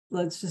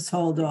just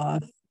hold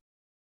off.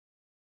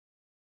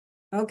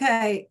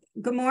 Okay,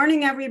 good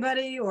morning,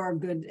 everybody, or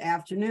good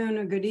afternoon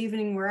or good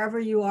evening, wherever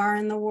you are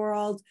in the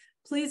world.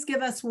 Please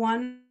give us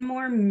one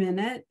more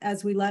minute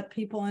as we let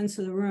people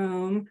into the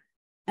room,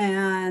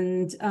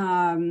 and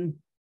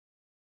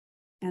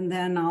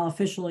then I'll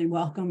officially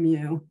welcome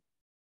you.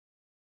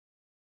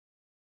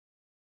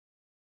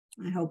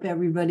 I hope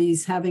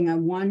everybody's having a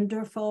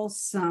wonderful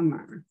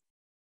summer.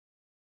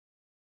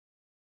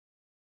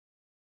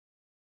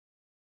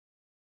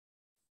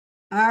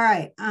 All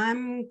right,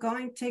 I'm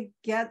going to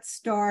get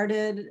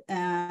started,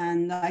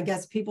 and I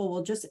guess people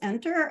will just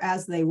enter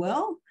as they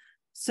will.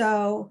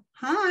 So,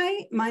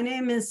 hi, my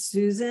name is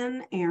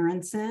Susan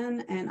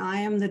Aaronson, and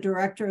I am the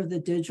director of the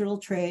Digital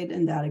Trade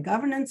and Data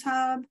Governance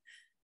Hub.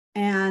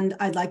 And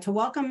I'd like to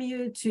welcome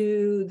you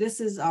to,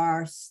 this is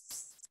our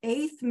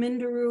 8th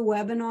Minderoo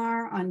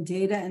webinar on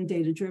data and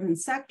data-driven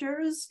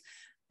sectors.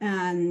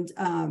 And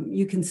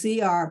you can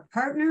see our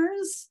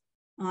partners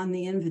on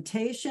the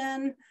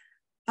invitation.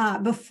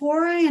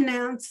 Before I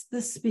announce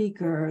the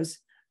speakers,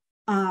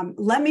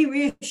 let me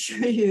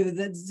reassure you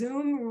that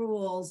Zoom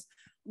rules,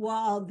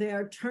 while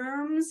their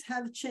terms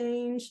have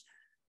changed,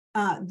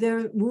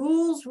 their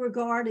rules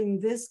regarding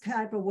this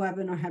type of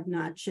webinar have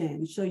not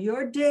changed. So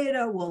your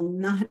data will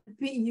not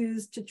be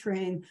used to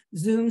train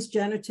Zoom's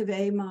generative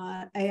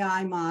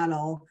AI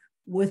model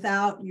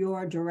without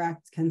your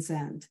direct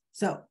consent.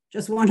 So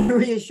just want to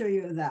reassure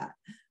you of that.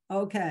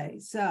 Okay,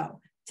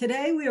 so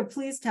today we are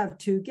pleased to have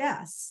two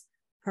guests.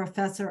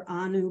 Professor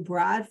Anu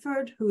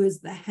Bradford, who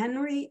is the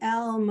Henry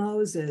L.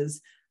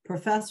 Moses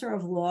Professor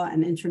of Law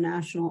and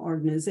International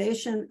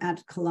Organization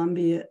at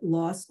Columbia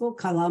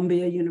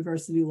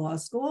University Law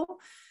School,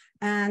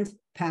 and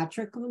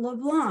Patrick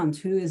Leblond,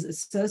 who is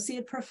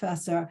Associate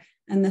Professor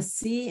and the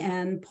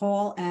C.N.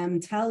 Paul M.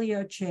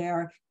 Tellier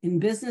Chair in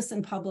Business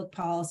and Public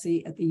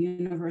Policy at the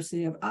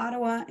University of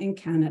Ottawa in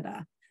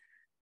Canada.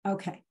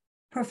 Okay.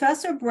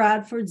 Professor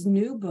Bradford's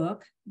new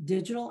book,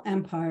 Digital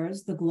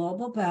Empires, The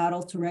Global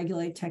Battle to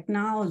Regulate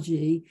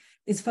Technology,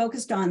 is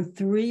focused on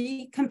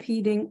 3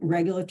 competing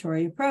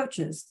regulatory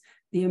approaches: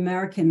 the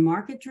American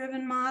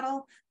market-driven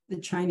model, the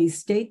Chinese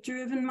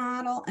state-driven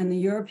model, and the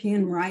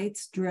European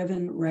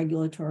rights-driven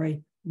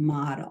regulatory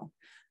model.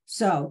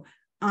 So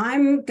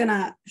I'm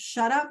gonna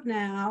shut up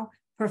now.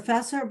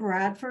 Professor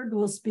Bradford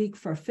will speak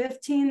for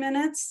 15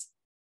 minutes.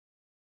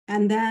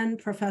 And then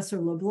Professor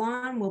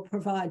Leblond will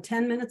provide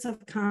 10 minutes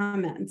of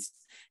comments.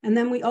 And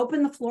then we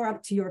open the floor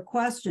up to your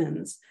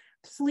questions.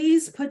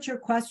 Please put your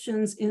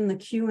questions in the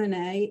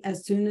Q&A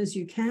as soon as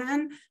you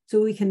can,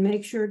 so we can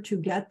make sure to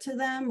get to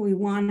them. We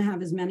want to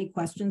have as many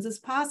questions as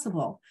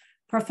possible.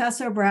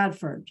 Professor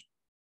Bradford.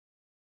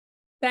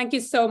 Thank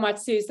you so much,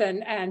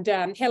 Susan, and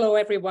hello,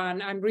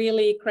 everyone. I'm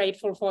really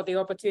grateful for the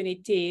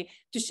opportunity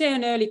to share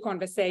an early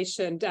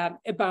conversation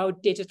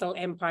about digital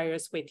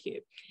empires with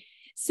you.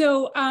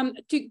 So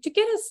to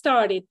get us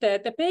started,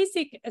 the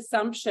basic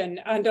assumption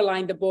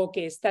underlying the book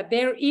is that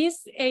there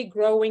is a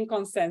growing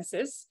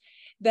consensus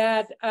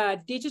that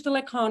digital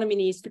economy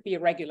needs to be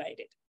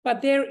regulated,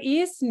 but there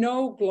is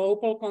no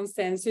global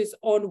consensus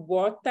on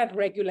what that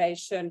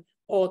regulation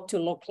ought to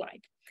look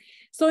like.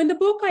 So in the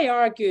book, I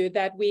argue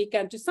that we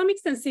can, to some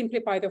extent,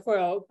 simplify the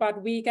world,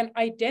 but we can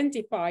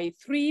identify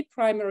 3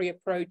 primary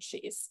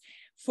approaches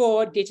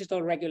for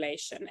digital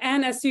regulation.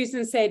 And as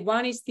Susan said,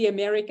 one is the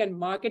American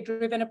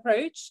market-driven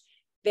approach,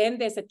 then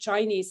there's a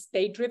Chinese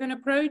state-driven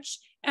approach,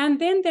 and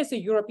then there's a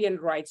European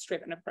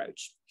rights-driven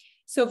approach.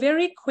 So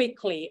very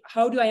quickly,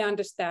 how do I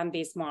understand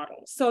these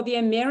models? So the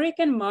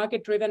American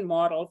market-driven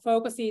model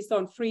focuses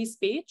on free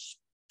speech,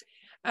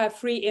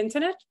 free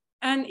internet,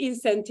 and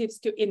incentives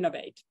to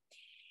innovate.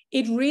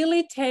 It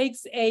really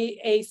takes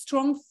a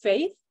strong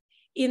faith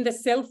in the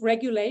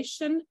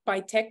self-regulation by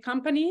tech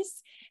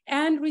companies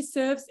and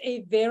reserves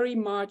a very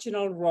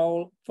marginal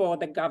role for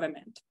the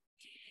government.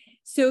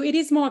 So it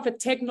is more of a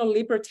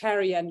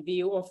techno-libertarian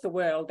view of the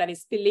world that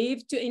is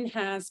believed to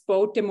enhance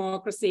both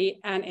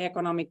democracy and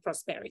economic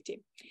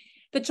prosperity.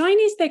 The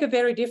Chinese take a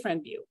very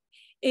different view.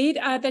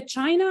 That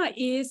China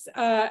is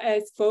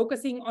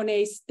focusing on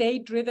a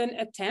state-driven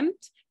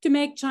attempt to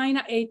make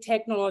China a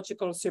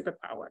technological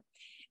superpower.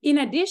 In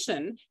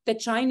addition, the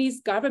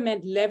Chinese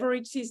government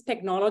leverages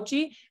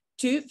technology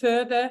to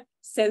further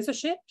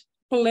censorship,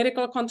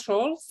 political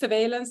control,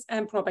 surveillance,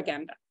 and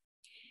propaganda.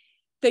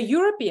 The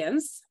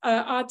Europeans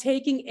are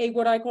taking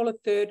what I call a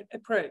third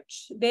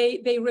approach.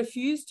 They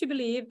refuse to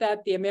believe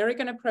that the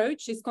American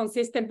approach is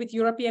consistent with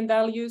European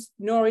values,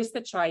 nor is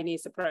the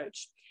Chinese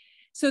approach.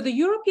 So the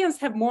Europeans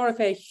have more of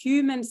a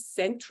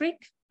human-centric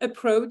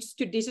approach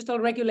to digital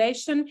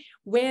regulation,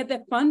 where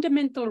the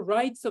fundamental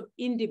rights of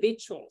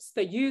individuals,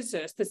 the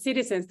users, the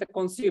citizens, the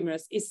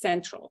consumers, is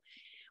central.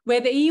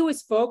 Where the EU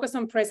is focused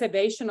on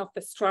preservation of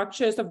the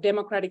structures of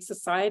democratic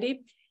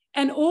society,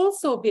 and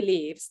also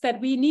believes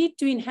that we need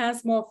to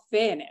enhance more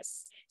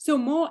fairness, so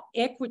more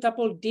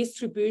equitable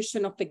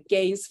distribution of the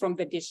gains from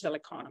the digital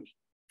economy.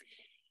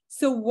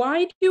 So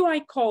why do I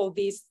call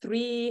these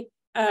 3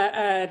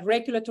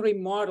 regulatory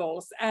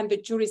models and the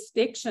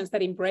jurisdictions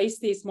that embrace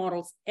these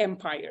models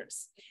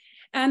empires.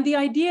 And the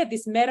idea,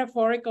 this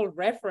metaphorical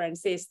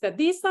reference, is that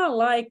these are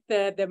like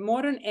the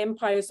modern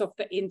empires of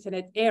the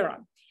internet era,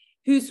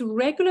 whose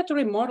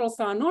regulatory models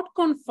are not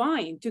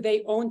confined to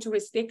their own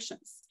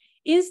jurisdictions.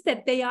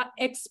 Instead, they are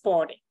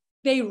exporting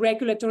their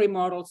regulatory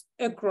models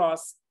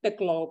across the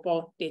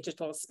global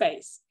digital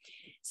space.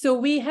 So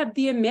we have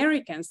the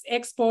Americans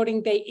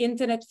exporting their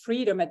internet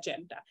freedom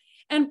agenda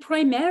and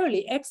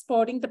primarily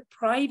exporting the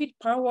private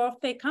power of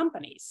their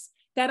companies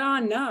that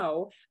are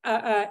now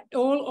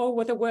all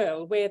over the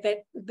world, where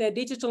the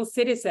digital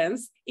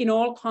citizens in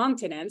all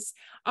continents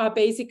are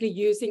basically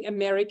using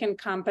American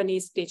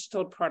companies'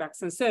 digital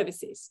products and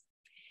services.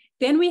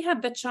 Then we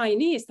have the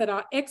Chinese that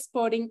are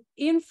exporting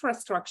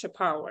infrastructure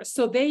power.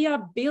 So they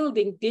are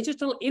building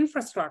digital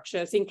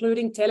infrastructures,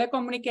 including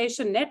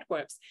telecommunication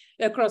networks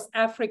across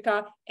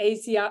Africa,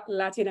 Asia,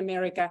 Latin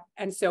America,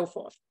 and so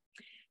forth.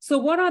 So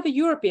what are the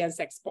Europeans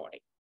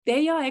exporting?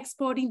 They are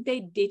exporting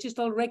their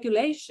digital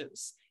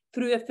regulations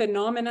through a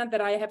phenomenon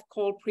that I have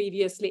called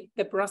previously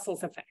the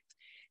Brussels effect.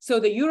 So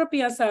the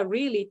Europeans are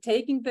really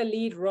taking the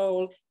lead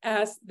role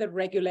as the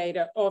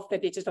regulator of the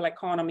digital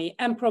economy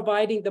and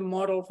providing the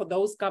model for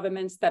those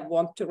governments that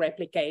want to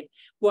replicate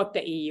what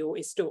the EU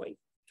is doing.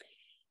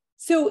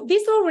 So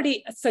this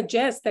already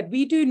suggests that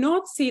we do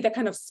not see the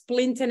kind of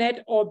splinternet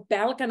or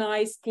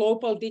balkanized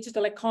global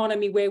digital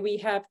economy where we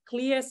have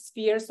clear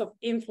spheres of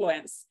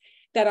influence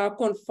that are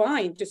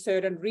confined to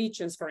certain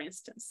regions, for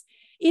instance.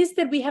 Is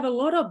that we have a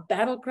lot of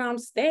battleground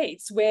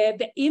states where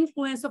the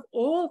influence of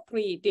all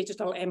three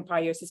digital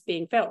empires is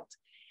being felt.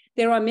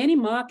 There are many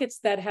markets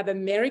that have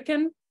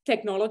American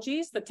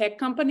technologies, the tech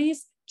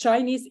companies,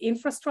 Chinese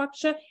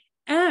infrastructure,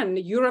 and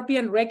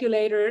European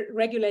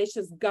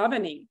regulations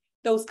governing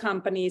those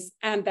companies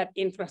and that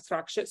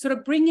infrastructure, sort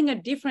of bringing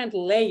a different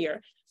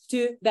layer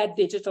to that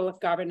digital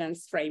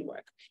governance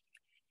framework.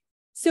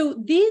 So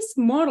these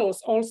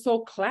models also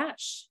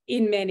clash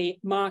in many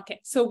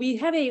markets. So we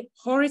have a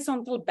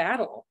horizontal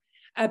battle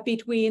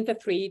between the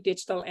three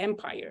digital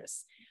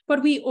empires.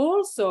 But we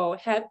also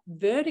have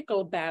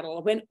vertical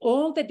battle when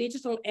all the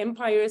digital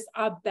empires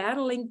are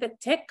battling the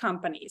tech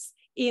companies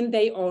in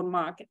their own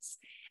markets.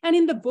 And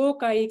in the book,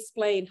 I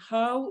explain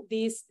how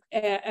these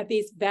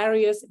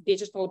various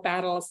digital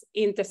battles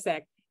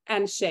intersect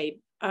and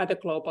shape the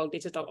global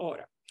digital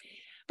order.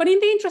 But in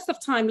the interest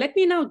of time, let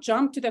me now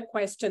jump to the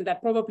question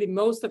that probably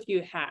most of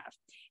you have.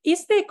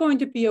 Is there going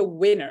to be a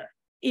winner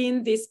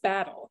in this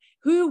battle?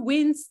 Who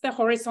wins the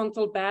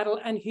horizontal battle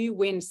and who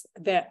wins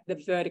the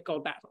vertical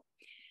battle?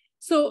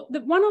 So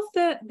one of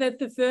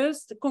the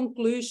first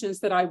conclusions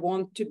that I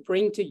want to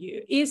bring to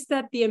you is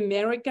that the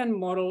American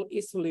model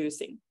is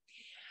losing.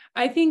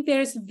 I think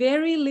there's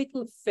very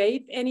little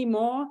faith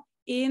anymore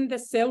in the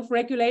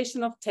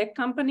self-regulation of tech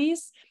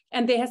companies,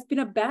 and there has been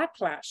a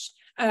backlash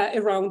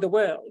around the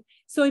world.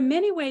 So in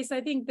many ways,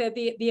 I think that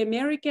the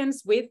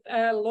Americans with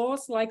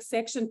laws like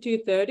Section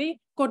 230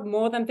 got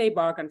more than they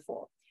bargained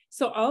for.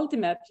 So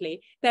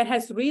ultimately, that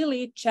has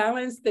really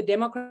challenged the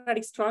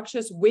democratic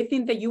structures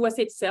within the US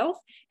itself.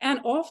 And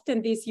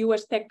often these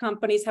US tech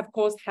companies have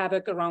caused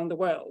havoc around the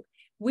world,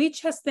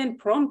 which has then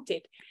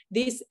prompted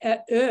this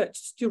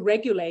urge to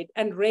regulate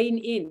and rein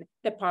in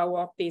the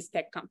power of these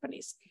tech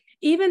companies.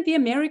 Even the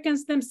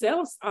Americans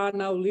themselves are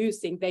now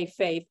losing their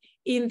faith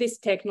in these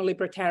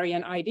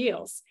techno-libertarian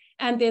ideals.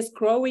 And there's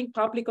growing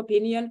public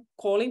opinion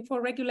calling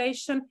for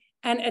regulation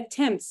and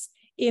attempts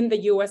in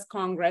the US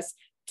Congress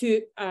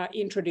to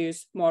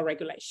introduce more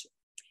regulation.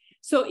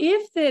 So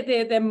if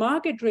the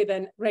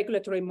market-driven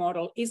regulatory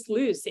model is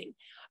losing,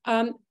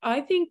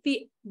 I think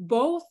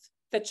both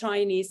the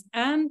Chinese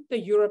and the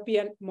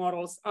European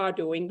models are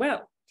doing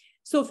well.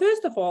 So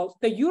first of all,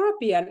 the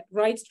European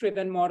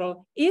rights-driven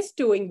model is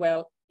doing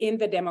well in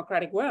the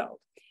democratic world.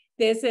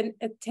 There's an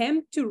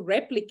attempt to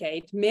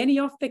replicate many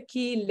of the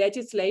key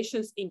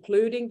legislations,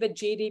 including the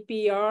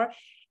GDPR,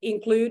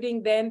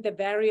 including then the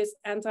various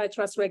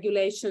antitrust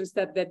regulations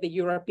that the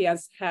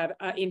Europeans have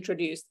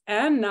introduced.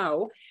 And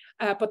now,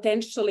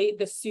 potentially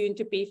the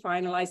soon-to-be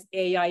finalized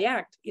AI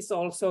Act is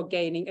also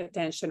gaining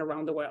attention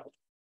around the world.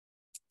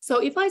 So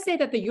if I say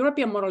that the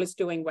European model is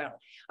doing well,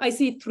 I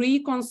see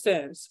three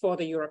concerns for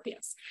the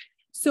Europeans.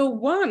 So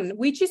one,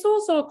 which is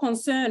also a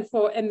concern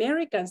for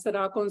Americans that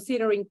are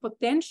considering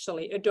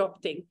potentially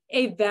adopting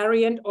a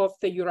variant of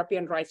the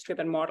European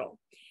rights-driven model,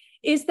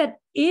 is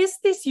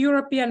this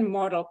European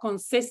model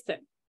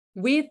consistent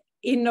with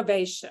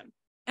innovation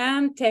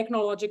and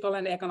technological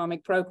and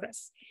economic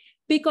progress?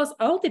 Because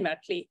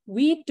ultimately,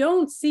 we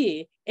don't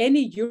see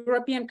any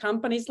European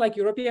companies like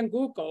European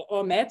Google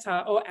or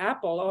Meta or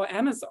Apple or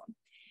Amazon.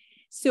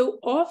 So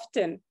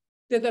often,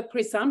 the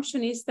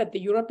presumption is that the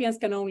Europeans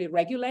can only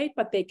regulate,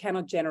 but they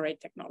cannot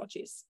generate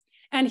technologies.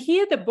 And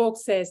here the book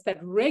says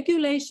that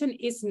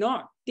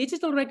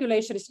digital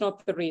regulation is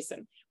not the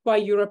reason why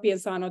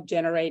Europeans are not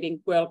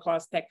generating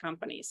world-class tech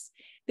companies.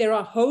 There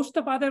are a host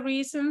of other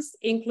reasons,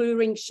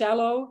 including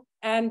shallow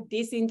and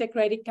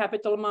disintegrated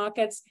capital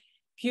markets,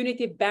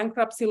 punitive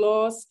bankruptcy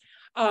laws,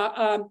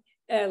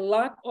 a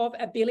lack of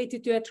ability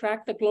to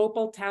attract the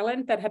global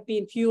talent that have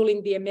been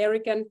fueling the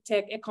American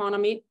tech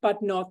economy,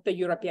 but not the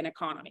European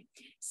economy.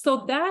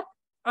 So that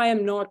I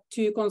am not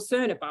too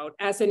concerned about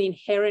as an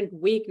inherent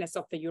weakness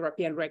of the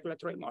European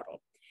regulatory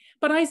model.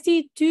 But I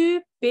see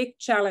two big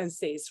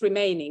challenges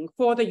remaining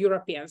for the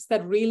Europeans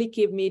that really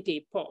give me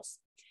deep pause.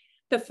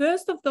 The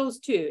first of those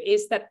two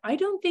is that I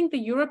don't think the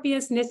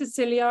Europeans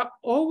necessarily are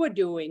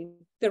overdoing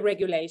the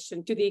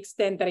regulation to the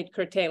extent that it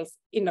curtails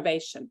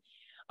innovation.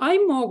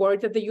 I'm more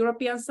worried that the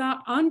Europeans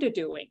are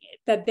underdoing it,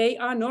 that they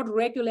are not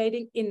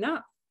regulating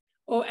enough,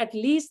 or at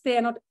least they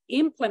are not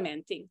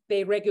implementing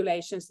the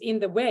regulations in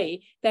the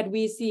way that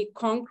we see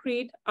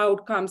concrete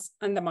outcomes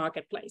in the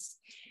marketplace.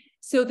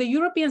 So the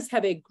Europeans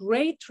have a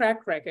great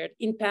track record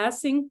in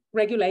passing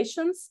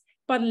regulations,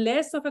 but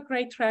less of a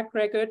great track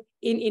record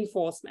in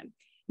enforcement.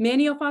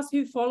 Many of us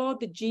who follow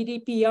the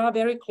GDPR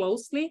very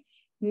closely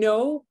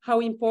know how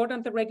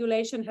important the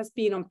regulation has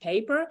been on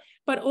paper,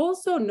 but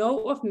also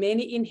know of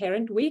many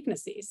inherent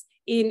weaknesses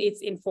in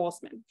its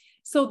enforcement.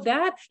 So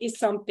that is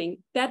something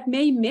that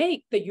may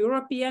make the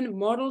European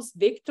model's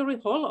victory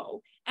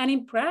hollow, and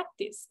in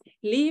practice,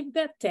 leave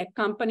the tech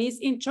companies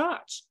in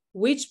charge,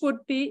 which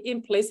would be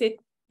implicit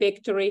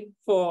victory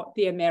for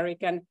the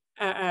American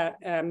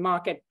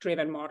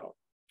market-driven model.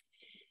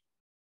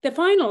 The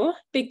final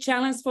big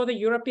challenge for the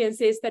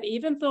Europeans is that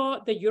even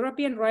though the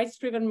European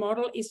rights-driven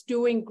model is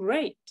doing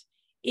great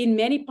in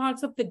many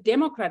parts of the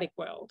democratic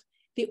world,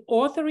 the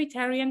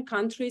authoritarian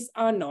countries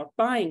are not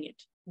buying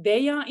it.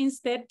 They are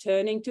instead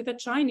turning to the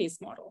Chinese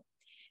model.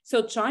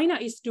 So China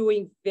is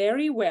doing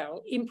very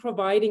well in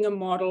providing a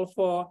model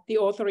for the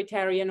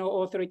authoritarian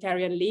or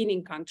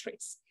authoritarian-leaning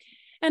countries.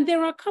 And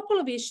there are a couple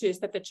of issues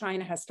that the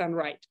China has done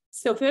right.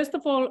 So first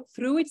of all,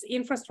 through its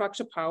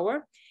infrastructure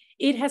power,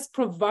 it has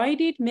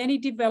provided many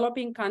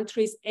developing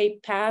countries a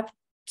path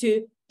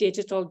to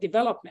digital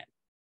development.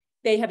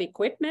 They have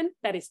equipment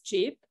that is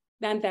cheap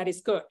and that is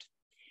good.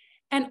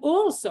 And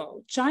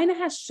also, China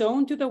has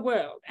shown to the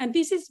world, and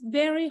this is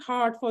very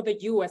hard for the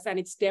US and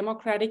its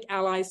democratic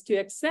allies to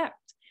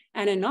accept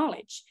and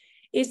acknowledge,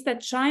 is that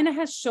China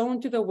has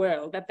shown to the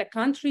world that the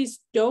countries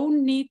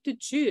don't need to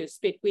choose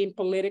between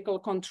political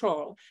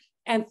control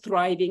and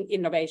thriving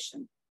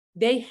innovation.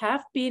 They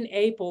have been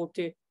able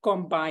to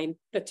combine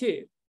the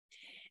two.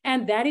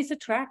 And that is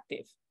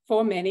attractive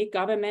for many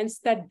governments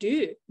that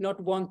do not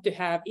want to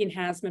have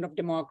enhancement of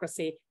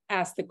democracy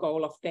as the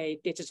goal of their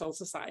digital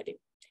society.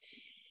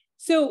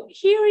 So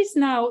here is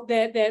now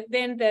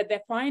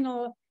the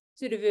final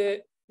sort of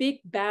a big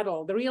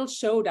battle, the real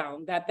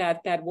showdown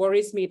that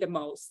worries me the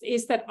most,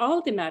 is that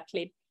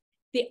ultimately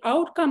the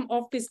outcome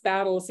of these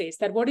battles is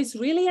that what is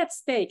really at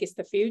stake is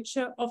the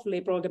future of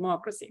liberal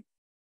democracy.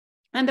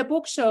 And the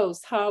book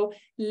shows how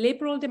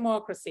liberal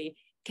democracy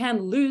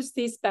can lose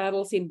these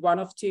battles in one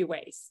of two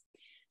ways.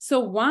 So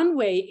one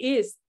way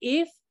is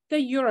if the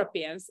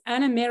Europeans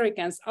and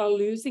Americans are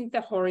losing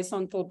the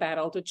horizontal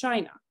battle to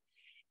China,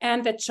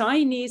 and the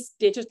Chinese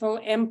digital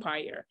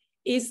empire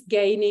is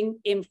gaining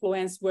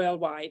influence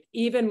worldwide,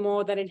 even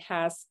more than it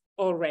has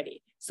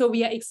already. So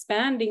we are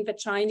expanding the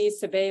Chinese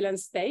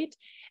surveillance state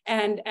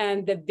and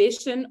the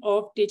vision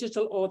of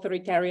digital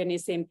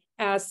authoritarianism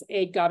as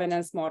a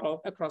governance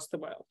model across the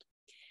world.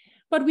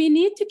 But we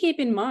need to keep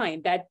in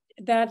mind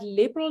that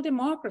liberal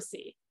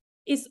democracy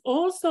is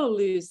also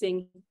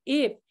losing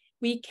if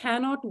we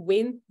cannot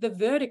win the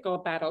vertical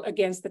battle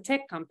against the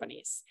tech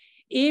companies.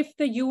 If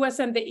the US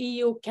and the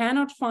EU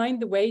cannot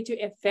find the way to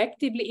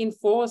effectively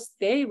enforce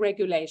their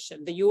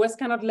regulation, the US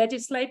cannot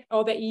legislate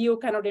or the EU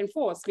cannot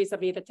enforce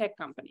vis-a-vis the tech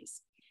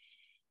companies.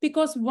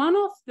 Because one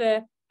of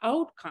the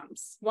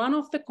outcomes, one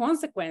of the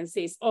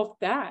consequences of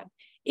that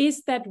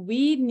is that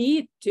we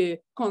need to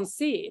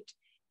concede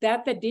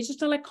that the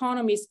digital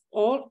economy is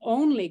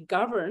only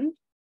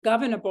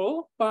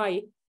governable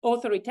by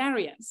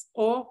authoritarians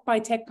or by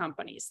tech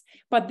companies,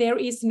 but there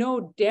is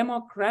no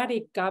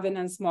democratic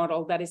governance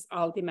model that is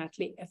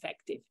ultimately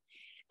effective.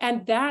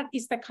 And that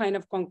is the kind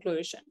of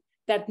conclusion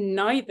that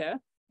neither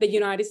the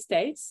United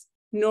States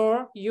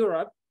nor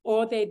Europe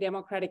or their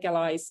democratic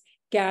allies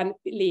can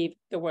leave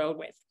the world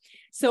with.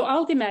 So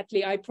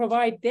ultimately, I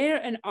provide there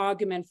an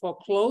argument for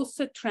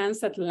closer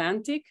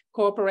transatlantic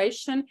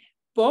cooperation,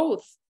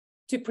 both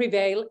to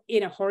prevail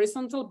in a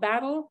horizontal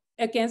battle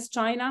against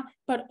China,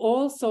 but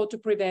also to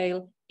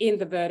prevail in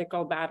the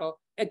vertical battle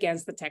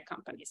against the tech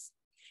companies.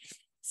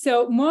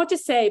 So more to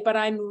say, but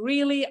I'm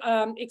really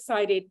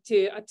excited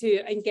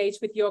to engage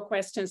with your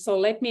questions. So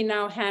let me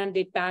now hand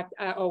it back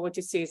over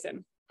to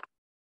Susan.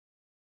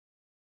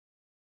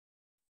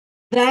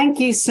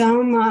 Thank you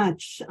so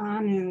much,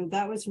 Anu.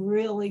 That was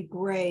really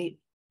great.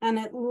 And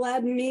it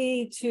led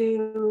me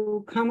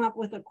to come up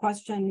with a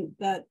question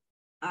that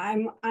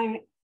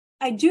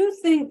I do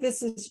think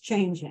this is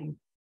changing.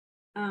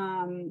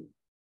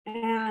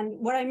 And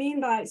what I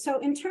mean by, so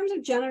in terms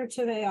of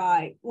generative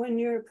AI, when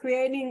you're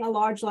creating a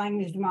large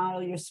language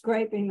model, you're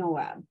scraping the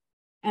web.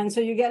 And so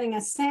you're getting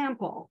a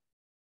sample,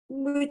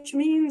 which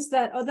means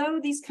that although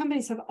these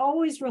companies have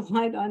always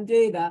relied on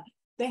data,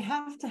 they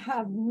have to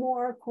have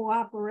more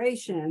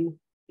cooperation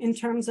in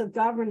terms of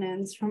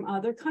governance from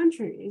other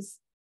countries,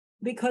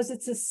 because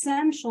it's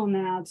essential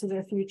now to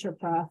their future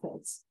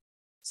profits.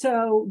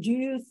 So do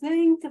you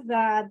think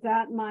that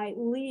that might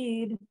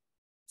lead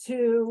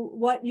to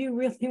what you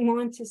really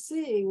want to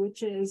see,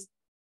 which is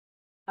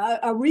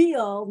a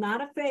real,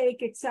 not a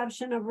fake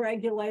exception of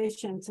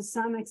regulation to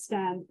some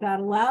extent that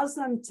allows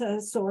them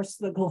to source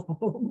the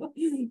globe,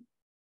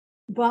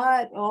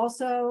 but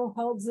also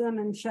holds them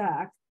in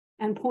check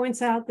and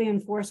points out the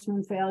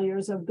enforcement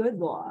failures of good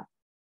law?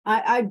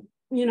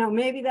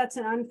 Maybe that's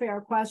an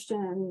unfair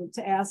question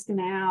to ask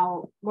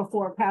now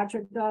before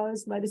Patrick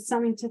goes, but it's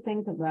something to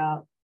think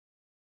about.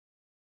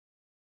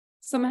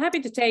 So I'm happy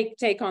to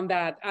take on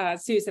that,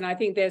 Susan. I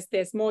think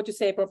there's more to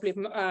say probably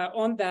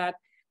on that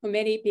for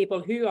many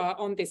people who are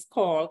on this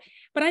call.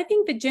 But I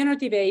think the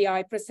generative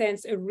AI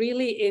presents a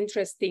really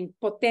interesting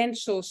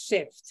potential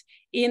shift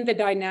in the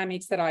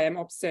dynamics that I am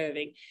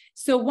observing.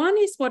 So one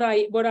is what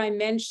I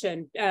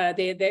mentioned,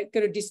 the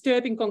kind of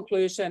disturbing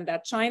conclusion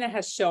that China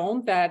has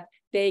shown that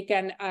they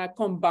can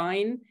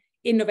combine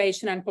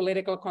innovation and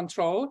political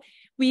control.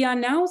 We are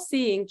now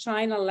seeing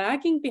China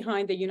lagging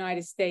behind the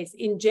United States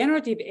in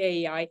generative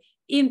AI,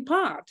 in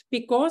part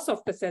because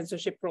of the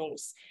censorship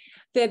rules.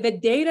 The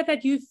data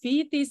that you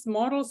feed these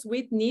models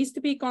with needs to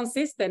be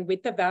consistent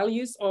with the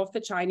values of the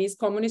Chinese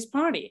Communist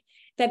Party.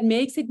 That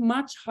makes it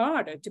much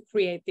harder to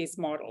create these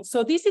models.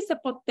 So this is a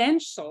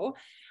potential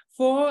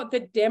for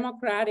the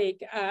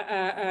democratic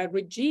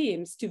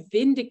regimes to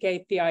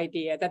vindicate the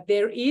idea that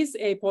there is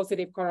a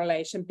positive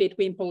correlation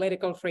between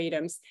political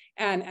freedoms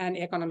and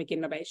economic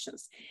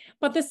innovations.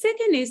 But the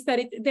second is that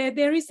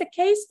there is a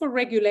case for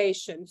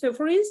regulation. So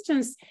for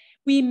instance,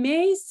 we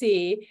may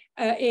see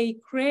a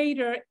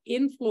greater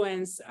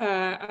influence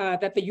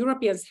that the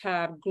Europeans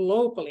have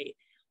globally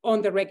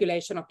on the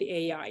regulation of the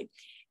AI.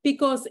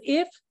 Because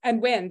if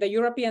and when the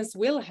Europeans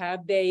will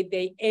have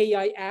the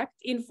AI Act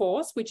in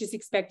force, which is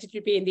expected to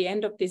be in the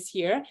end of this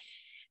year,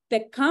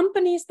 the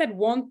companies that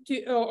want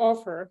to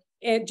offer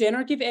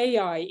generative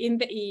AI in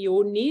the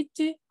EU need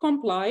to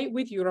comply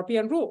with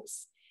European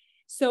rules.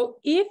 So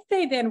if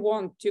they then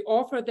want to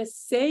offer the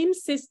same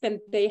system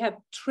they have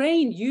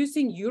trained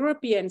using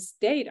Europeans'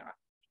 data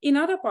in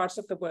other parts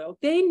of the world,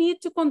 they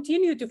need to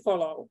continue to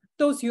follow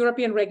those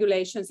European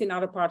regulations in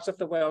other parts of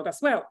the world as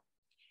well.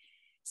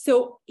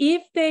 So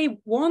if they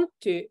want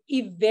to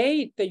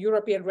evade the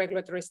European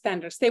regulatory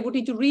standards, they would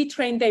need to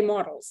retrain their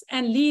models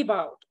and leave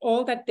out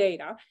all that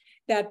data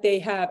that they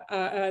have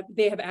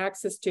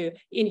access to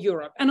in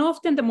Europe. And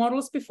often the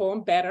models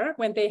perform better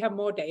when they have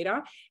more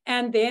data,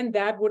 and then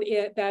that would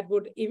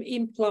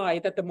imply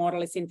that the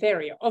model is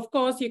inferior. Of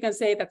course, you can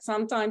say that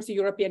sometimes the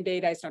European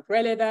data is not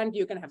relevant.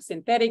 You can have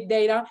synthetic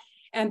data,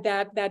 and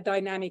that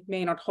dynamic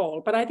may not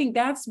hold. But I think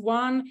that's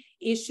one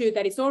issue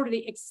that is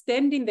already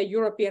extending the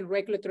European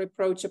regulatory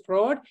approach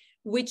abroad,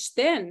 which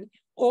then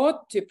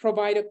ought to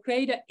provide a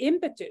greater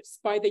impetus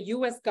by the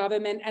US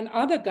government and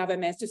other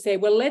governments to say,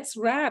 well, let's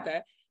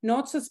rather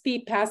not just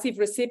be passive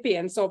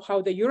recipients of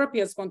how the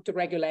Europeans want to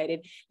regulate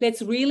it.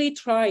 Let's really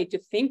try to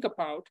think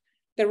about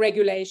the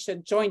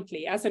regulation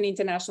jointly as an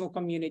international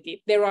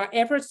community. There are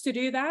efforts to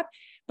do that,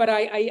 but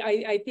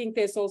I think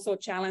there's also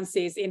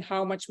challenges in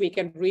how much we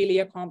can really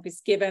accomplish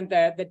given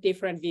the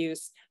different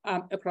views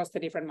across the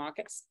different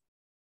markets.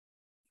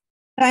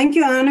 Thank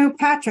you, Anu.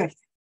 Patrick,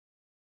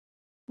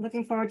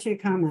 looking forward to your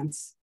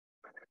comments.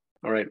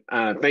 All right.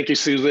 Thank you,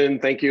 Susan.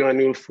 Thank you,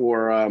 Anu,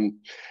 for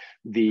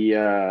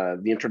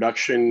the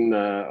introduction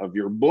of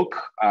your book.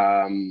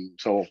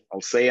 So I'll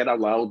say it out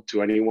loud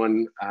to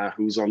anyone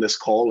who's on this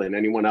call and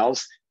anyone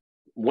else.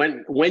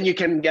 When you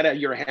can get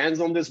your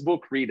hands on this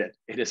book, read it.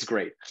 It is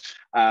great.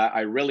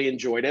 I really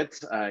enjoyed it.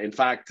 In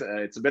fact,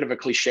 it's a bit of a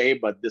cliche,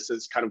 but this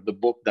is kind of the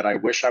book that I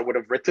wish I would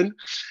have written.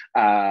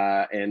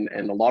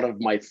 And a lot of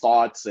my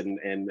thoughts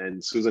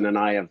and Susan and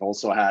I have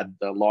also had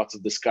lots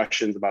of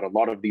discussions about a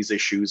lot of these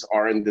issues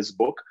are in this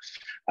book.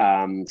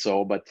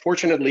 But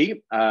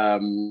fortunately,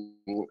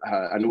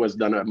 Anu has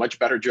done a much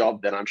better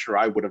job than I'm sure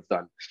I would have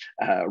done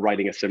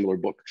writing a similar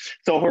book.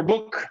 So her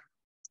book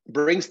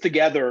brings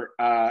together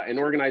and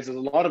organizes a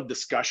lot of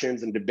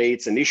discussions and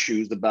debates and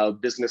issues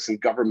about business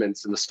and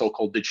governments in the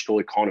so-called digital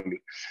economy.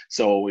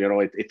 So,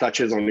 it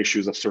touches on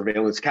issues of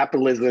surveillance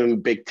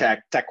capitalism, big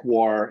tech, tech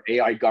war,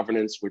 AI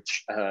governance,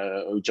 which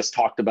we just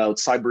talked about,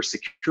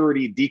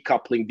 cybersecurity,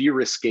 decoupling,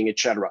 de-risking,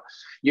 etc.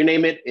 You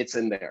name it, it's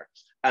in there.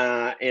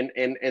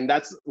 And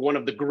that's one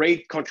of the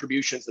great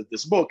contributions of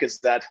this book is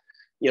that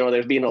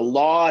there's been a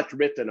lot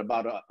written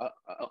about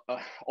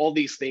all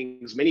these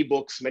things, many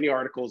books, many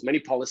articles, many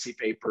policy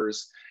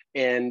papers,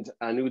 and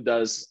Anu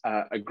does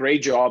a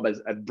great job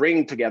at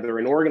bringing together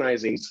and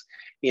organizing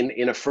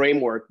in a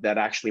framework that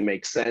actually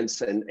makes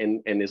sense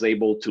and is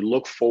able to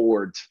look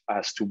forward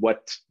as to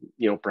what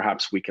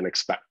perhaps we can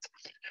expect.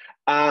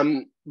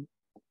 On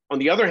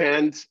the other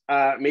hand,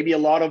 maybe a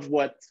lot of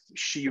what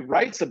she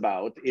writes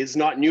about is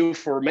not new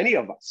for many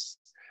of us.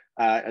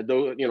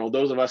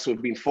 those of us who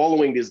have been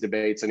following these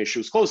debates and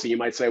issues closely, you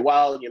might say,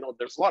 well,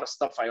 there's a lot of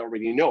stuff I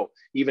already know,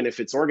 even if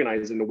it's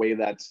organized in a way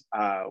that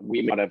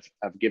we might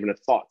have given it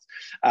thought.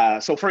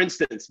 So for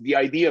instance, the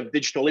idea of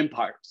digital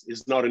empires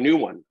is not a new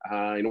one.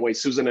 In a way,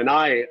 Susan and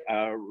I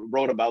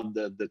wrote about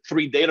the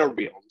three data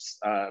realms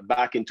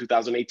back in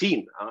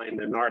 2018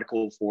 in an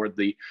article for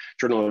the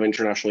Journal of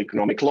International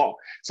Economic Law.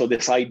 So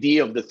this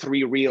idea of the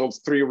three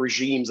realms, three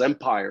regimes,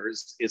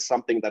 empires is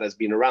something that has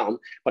been around.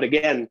 But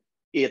again,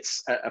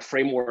 it's a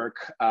framework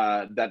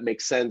that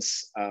makes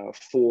sense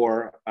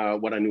for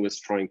what Anu is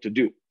trying to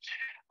do.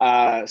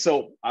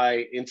 So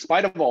in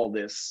spite of all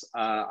this,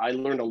 I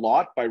learned a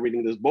lot by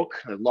reading this book,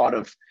 a lot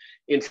of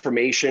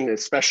information,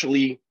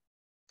 especially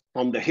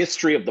on the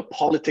history of the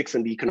politics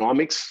and the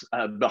economics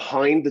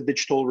behind the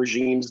digital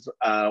regimes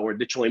or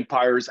digital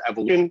empires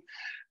evolution,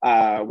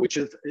 which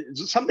is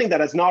something that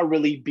has not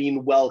really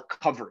been well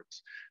covered.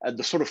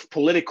 The sort of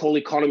political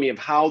economy of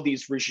how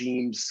these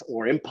regimes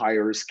or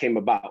empires came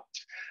about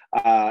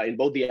in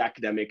both the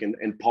academic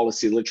and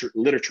policy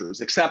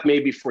literatures, except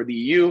maybe for the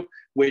EU,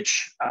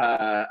 which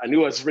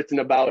Anu has written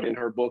about in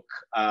her book,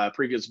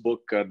 previous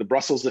book, The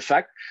Brussels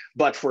Effect.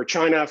 But for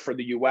China, for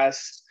the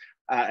US,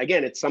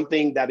 again, it's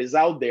something that is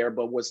out there,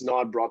 but was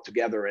not brought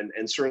together.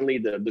 And certainly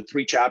the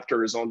three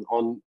chapters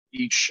on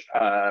each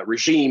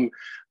regime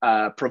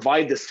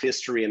provide this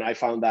history. And I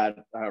found that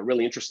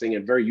really interesting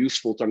and very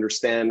useful to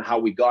understand how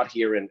we got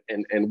here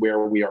and where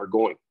we are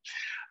going.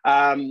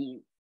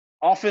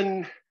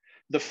 Often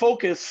the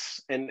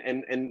focus,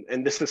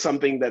 and this is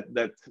something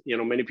that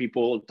many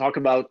people talk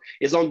about,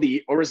 is on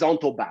the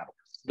horizontal battles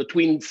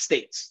between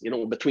states,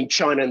 between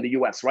China and the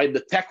US, right?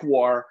 The tech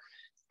war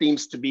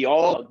seems to be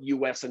all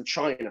US and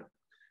China.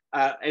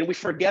 And we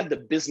forget the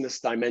business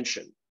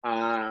dimension,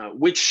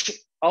 which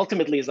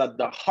ultimately is at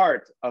the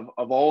heart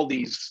of all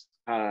these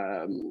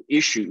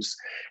issues.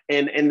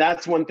 And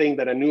that's one thing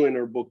that Anu in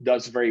her book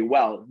does very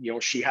well.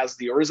 She has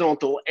the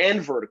horizontal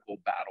and vertical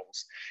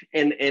battles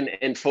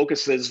and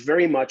focuses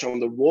very much on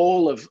the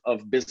role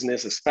of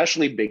business,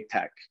 especially big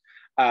tech,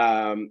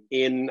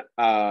 in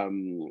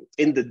the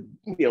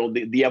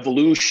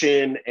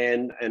evolution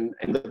and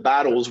the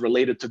battles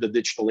related to the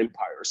digital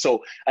empire.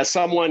 So as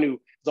someone who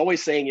is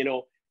always saying,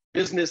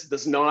 business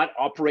does not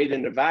operate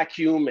in a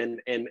vacuum, and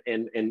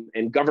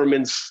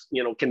governments,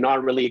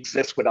 cannot really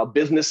exist without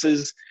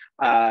businesses.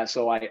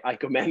 So I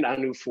commend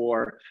Anu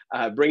for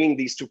bringing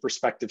these two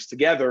perspectives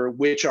together,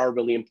 which are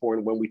really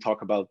important when we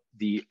talk about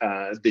the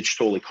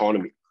digital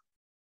economy.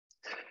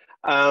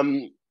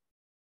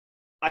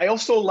 I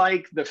also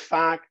like the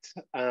fact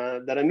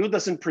that Anu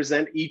doesn't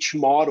present each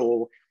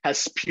model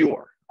as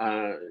pure.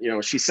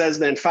 She says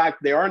that in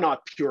fact they are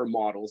not pure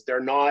models.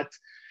 They're not.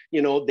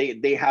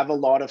 They have a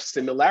lot of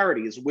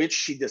similarities, which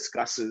she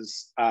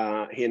discusses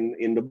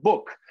in the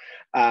book.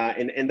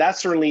 And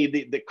that's certainly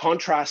the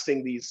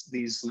contrasting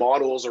these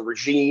models or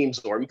regimes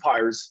or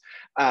empires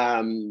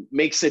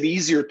makes it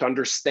easier to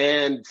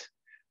understand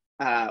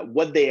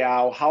what they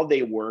are, how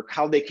they work,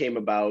 how they came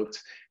about,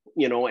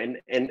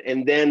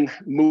 and then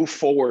move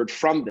forward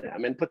from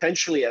them, and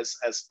potentially as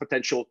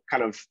potential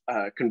kind of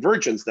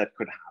convergence that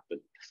could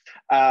happen.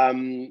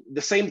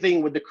 The same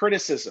thing with the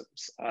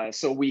criticisms.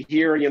 So we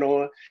hear,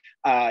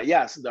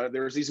 yes,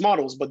 there's these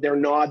models, but they're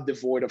not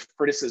devoid of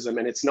criticism,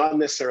 and it's not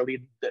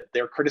necessarily that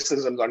their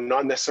criticisms are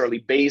not necessarily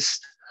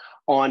based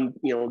on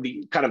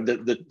the kind of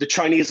the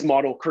Chinese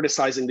model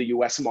criticizing the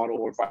US model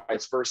or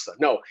vice versa.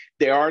 No,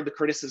 they are the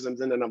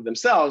criticisms in and of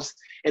themselves,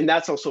 and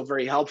that's also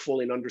very helpful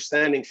in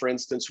understanding, for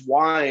instance,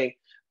 why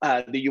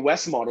the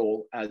US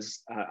model, as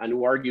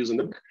Anu argues in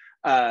the book,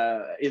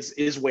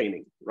 is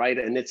waning, right?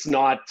 And it's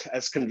not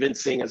as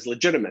convincing as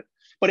legitimate.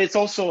 But it's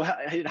also,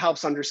 it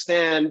helps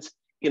understand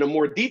in a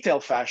more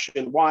detailed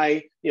fashion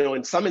why,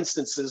 in some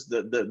instances,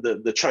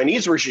 the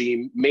Chinese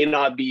regime may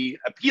not be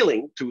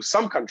appealing to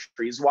some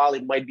countries while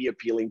it might be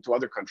appealing to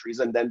other countries,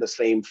 and then the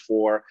same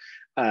for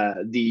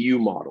the EU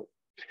model.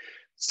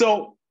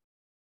 So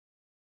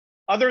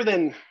other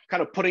than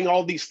kind of putting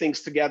all these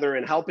things together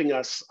and helping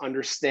us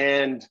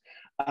understand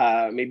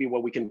maybe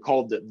what we can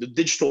call the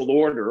digital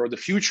order or the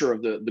future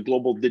of the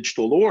global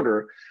digital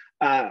order,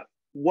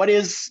 what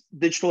is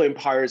digital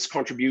empire's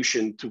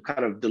contribution to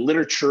kind of the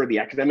literature, the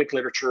academic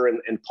literature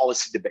and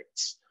policy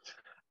debates?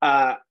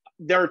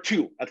 There are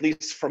two, at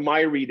least from my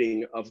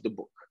reading of the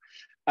book.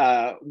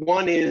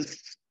 One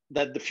is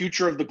that the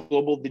future of the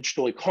global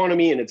digital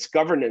economy and its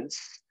governance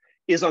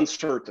is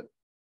uncertain,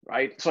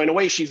 right? So in a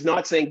way, she's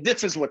not saying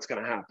this is what's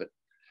going to happen.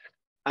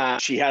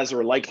 She has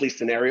her likely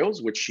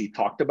scenarios, which she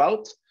talked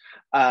about.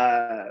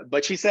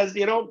 But she says,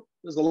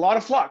 there's a lot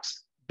of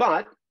flux,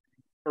 but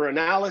her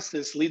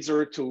analysis leads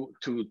her to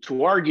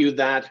argue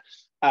that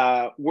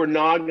we're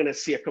not going to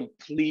see a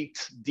complete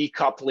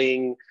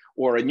decoupling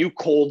or a new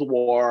Cold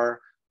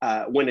War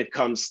when it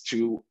comes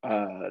to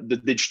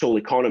the digital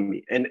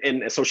economy. And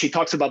so she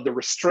talks about the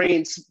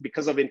restraints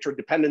because of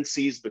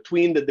interdependencies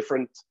between the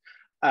different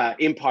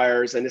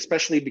empires, and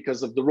especially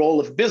because of the role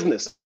of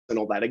business and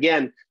all that.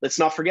 Again, let's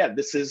not forget,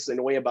 this is in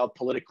a way about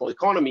political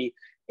economy.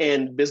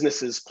 and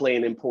businesses play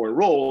an important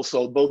role.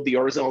 So both the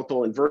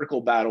horizontal and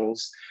vertical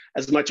battles,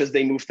 as much as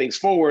they move things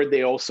forward,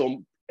 they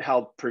also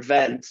help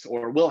prevent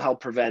or will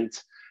help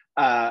prevent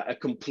a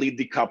complete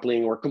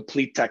decoupling or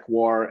complete tech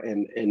war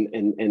and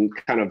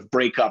kind of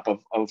breakup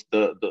of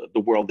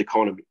the world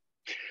economy.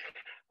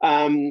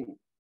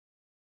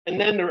 And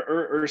then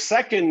our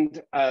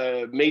second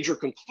major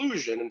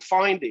conclusion and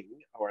finding,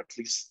 or at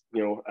least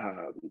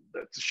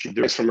that she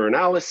derives from her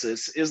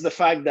analysis, is the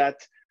fact that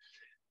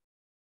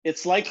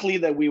it's likely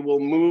that we will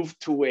move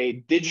to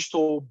a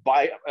digital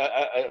a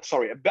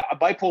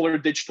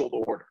bipolar digital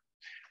order.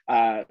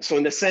 So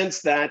in the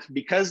sense that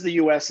because the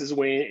U.S.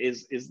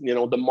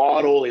 the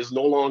model is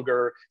no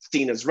longer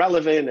seen as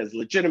relevant, as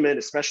legitimate,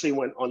 especially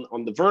when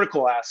on the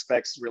vertical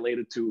aspects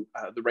related to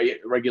the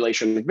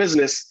regulation of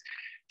business,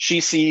 she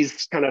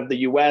sees kind of the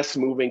U.S.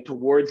 moving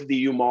towards the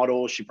EU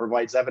model. She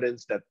provides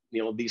evidence that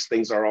these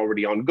things are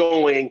already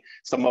ongoing.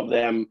 Some of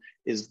them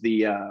is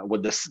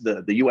what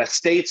the U.S.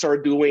 states are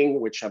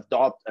doing, which have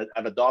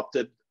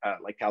adopted,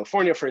 like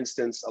California, for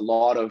instance, a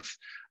lot of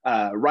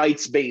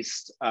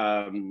rights-based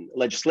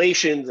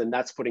legislations, and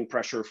that's putting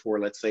pressure for,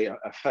 let's say,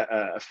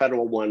 a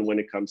federal one when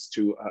it comes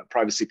to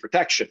privacy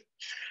protection.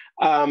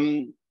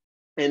 And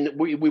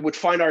we would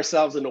find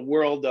ourselves in a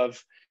world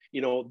of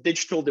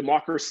digital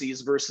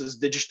democracies versus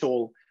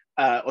digital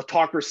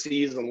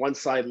autocracies, on one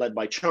side led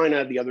by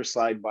China, the other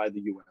side by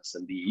the US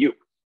and the EU.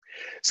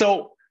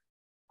 So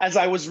as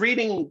I was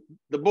reading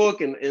the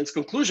book and its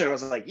conclusion, I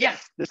was like,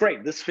 yes, this is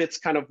great. This fits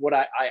kind of what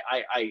I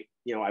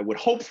would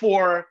hope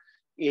for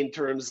in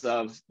terms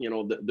of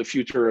the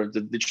future of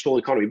the digital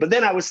economy. But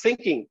then I was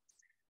thinking,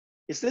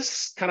 is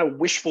this kind of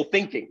wishful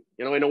thinking?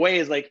 In a way,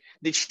 is like,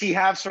 did she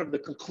have sort of the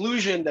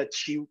conclusion that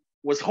she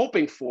was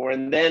hoping for,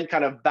 and then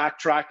kind of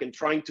backtrack and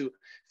trying to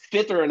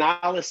fit her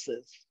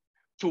analysis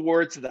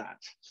towards that?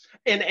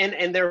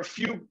 And there are a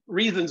few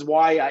reasons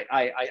why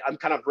I'm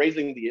kind of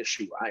raising the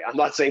issue. I'm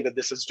not saying that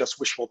this is just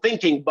wishful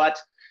thinking, but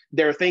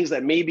there are things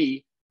that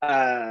maybe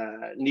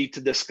need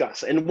to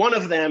discuss. And one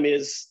of them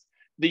is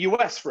the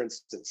US, for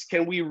instance.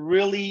 Can we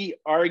really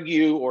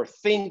argue or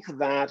think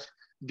that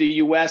the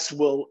US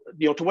will,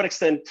 to what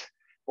extent,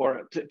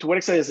 or to what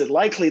extent is it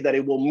likely that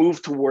it will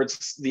move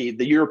towards the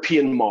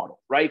European model,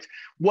 right?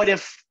 What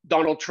if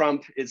Donald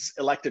Trump is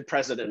elected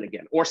president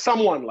again, or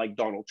someone like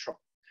Donald Trump?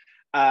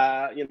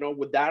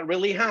 Would that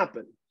really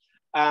happen?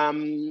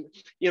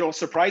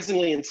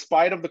 Surprisingly, in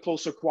spite of the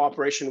closer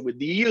cooperation with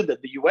the EU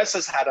that the US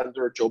has had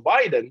under Joe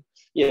Biden,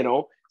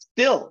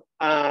 still,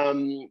 a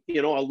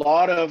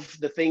lot of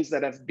the things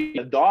that have been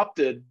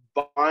adopted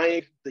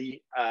by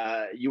the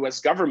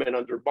US government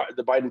under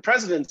the Biden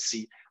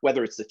presidency,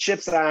 whether it's the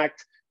CHIPS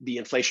Act, the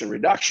Inflation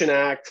Reduction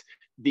Act,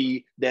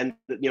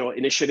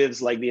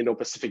 initiatives like the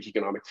Indo-Pacific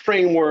Economic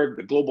Framework,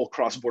 the Global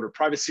Cross-Border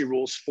Privacy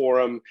Rules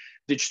Forum,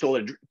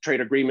 digital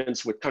trade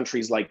agreements with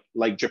countries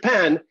like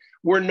Japan,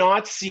 we're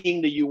not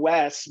seeing the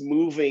US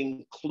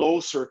moving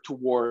closer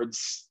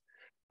towards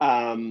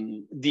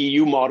the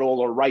EU model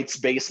or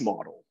rights-based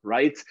model,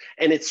 right?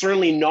 And it's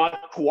certainly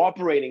not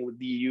cooperating with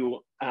the EU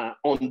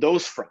on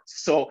those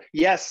fronts. So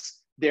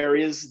yes, there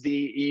is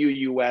the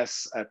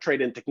EU-US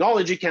Trade and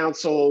Technology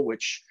Council,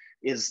 which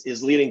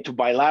is leading to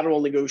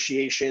bilateral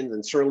negotiations,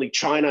 and certainly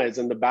China is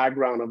in the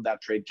background of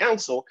that trade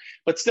council.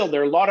 But still,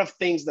 there are a lot of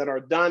things that are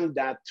done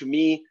that, to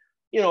me,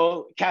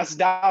 cast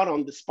doubt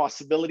on this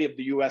possibility of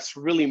the US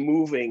really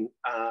moving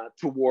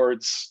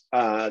towards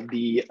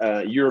the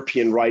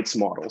European rights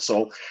model.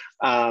 So,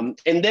 and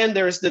then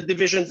there's the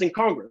divisions in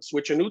Congress,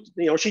 which Anu,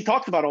 she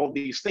talked about all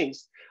these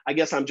things. I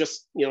guess I'm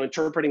just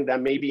interpreting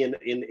them maybe in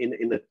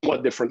a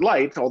somewhat different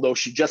light. Although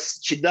she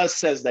does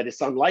says that it's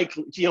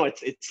unlikely.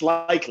 It's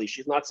likely.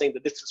 She's not saying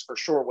that this is for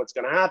sure what's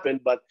going to happen,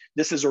 but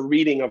this is a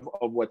reading of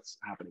what's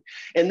happening.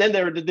 And then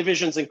there are the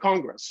divisions in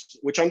Congress,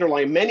 which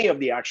underlie many of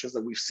the actions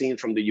that we've seen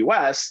from the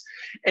U.S.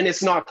 And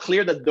it's not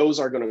clear that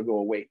those are going to go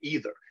away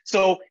either.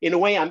 So in a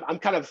way, I'm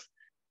kind of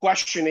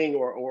questioning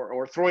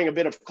or throwing a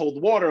bit of cold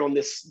water on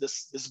this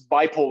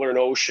bipolar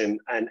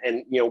notion, and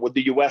would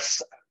the U.S.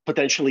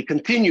 potentially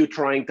continue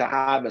trying to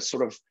have a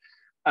sort of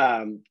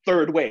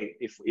third way,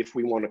 if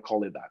we want to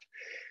call it that.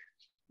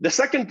 The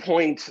second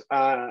point,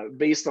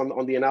 based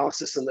on the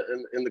analysis and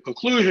the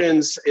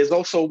conclusions, is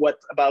also what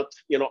about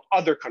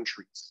other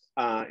countries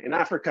in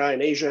Africa,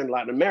 in Asia, and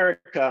Latin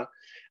America,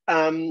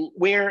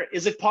 where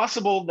is it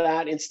possible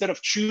that instead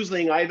of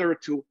choosing either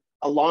to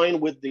align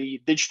with the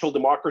digital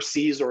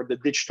democracies or the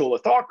digital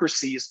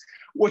autocracies,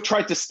 we'll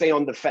try to stay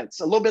on the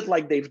fence, a little bit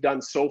like they've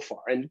done so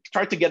far, and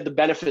try to get the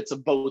benefits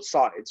of both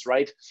sides,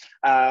 right?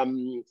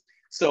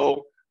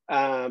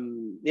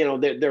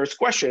 There's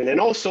question. And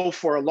also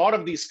for a lot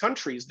of these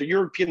countries, the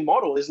European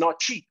model is not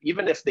cheap,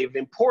 even if they've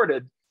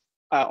imported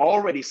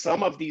already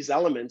some of these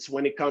elements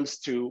when it comes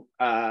to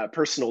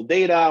personal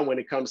data, when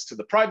it comes to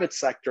the private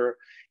sector,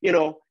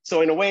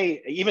 so in a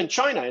way, even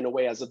China in a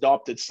way has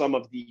adopted some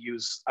of the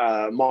EU's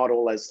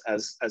model, as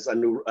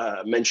Anu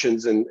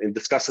mentions and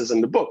discusses in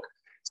the book.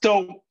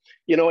 So,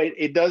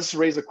 it does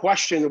raise a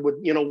question,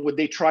 would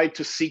they try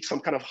to seek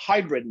some kind of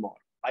hybrid model,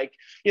 Like,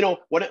 you know,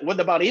 what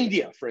about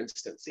India, for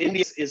instance?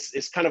 India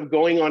is kind of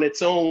going on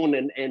its own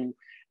and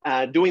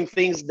doing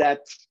things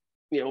that,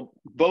 you know,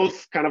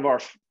 both kind of are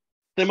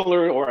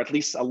similar or at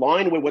least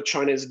align with what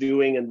China is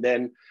doing, and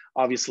then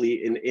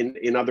obviously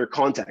in other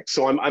contexts.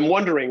 So I'm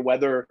wondering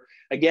whether,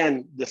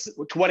 again,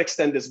 to what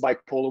extent this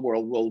bipolar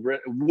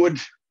world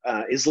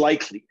is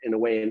likely in a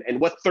way, and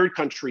what third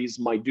countries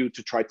might do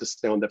to try to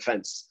stay on the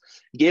fence,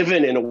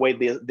 given in a way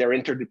their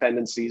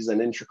interdependencies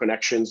and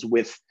interconnections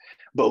with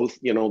both,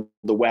 you know,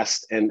 the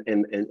West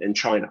and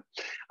China.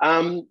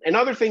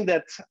 Another thing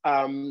that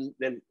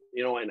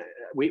you know, and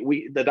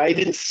that I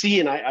didn't see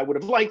and I would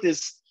have liked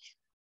is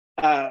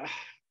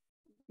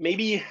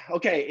maybe,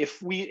 okay,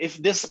 if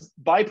this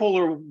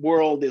bipolar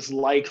world is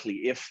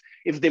likely,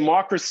 if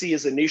democracy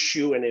is an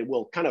issue and it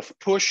will kind of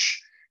push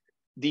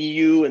the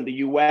EU and the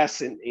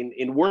US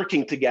in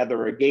working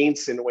together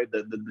against, in a way,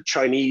 the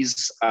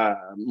Chinese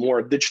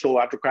more digital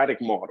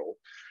autocratic model,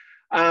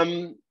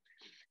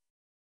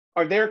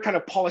 are there kind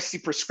of policy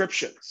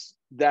prescriptions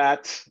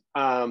that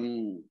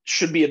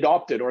should be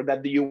adopted, or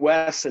that the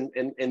US and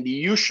the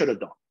EU should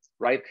adopt,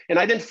 right? And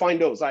I didn't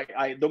find those.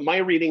 My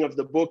reading of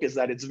the book is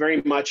that it's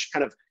very much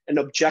kind of an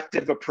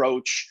objective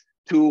approach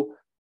to,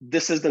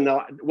 this is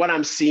what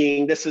I'm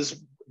seeing, this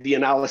is the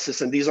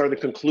analysis, and these are the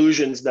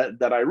conclusions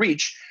that I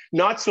reach,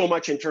 not so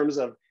much in terms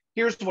of,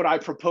 here's what I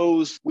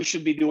propose we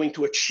should be doing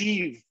to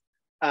achieve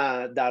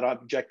that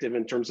objective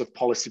in terms of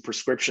policy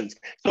prescriptions.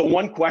 So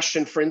one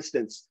question, for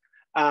instance,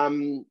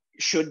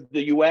 should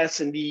the US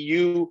and the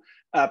EU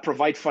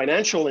provide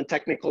financial and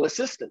technical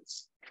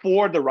assistance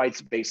for the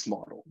rights-based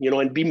model, you know,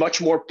 and be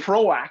much more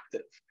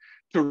proactive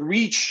to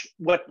reach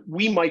what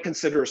we might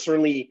consider,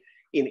 certainly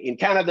in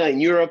Canada, in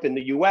Europe, in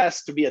the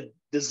US, to be a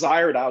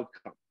desired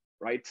outcome,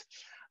 right?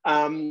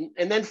 And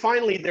then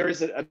finally, there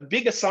is a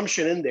big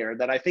assumption in there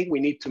that I think we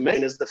need to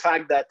mention, is the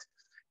fact that,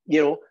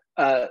 you know,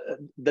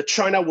 that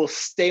China will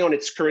stay on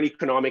its current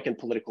economic and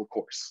political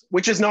course,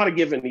 which is not a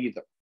given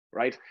either,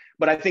 right?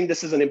 But I think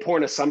this is an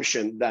important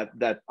assumption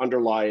that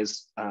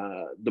underlies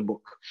the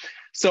book.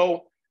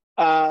 So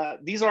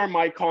these are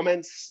my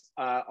comments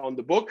on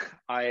the book.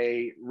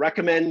 I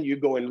recommend you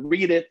go and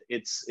read it.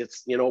 It's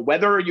you know,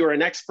 whether you're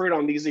an expert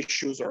on these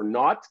issues or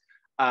not,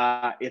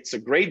 it's a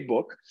great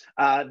book.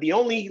 The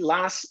only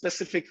last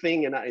specific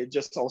thing, and I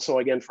just also,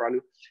 again, for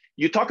Anu,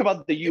 you talk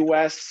about the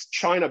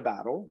US-China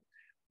battle.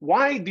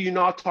 Why do you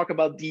not talk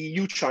about the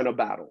EU-China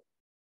battle?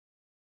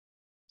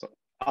 So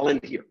I'll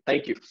end here.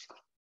 Thank you.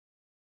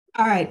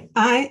 All right.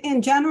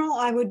 In general,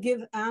 I would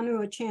give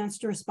Anu a chance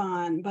to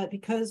respond, but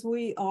because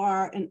we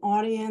are an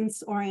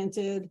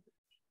audience-oriented,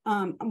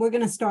 we're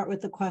going to start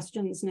with the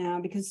questions now,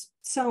 because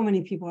so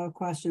many people have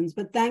questions.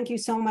 But thank you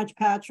so much,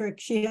 Patrick.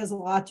 She has a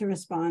lot to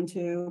respond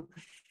to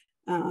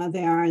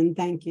there, and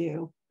thank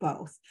you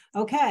both.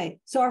 Okay,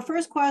 so our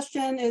first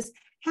question is,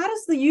 how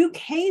does the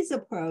UK's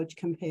approach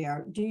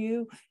compare? Do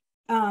you,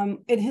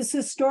 it has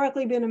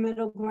historically been a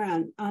middle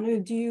ground.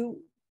 Anu, do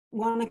you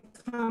want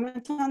to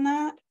comment on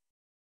that?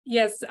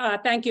 Yes,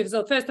 thank you.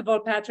 So first of all,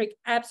 Patrick,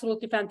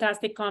 absolutely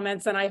fantastic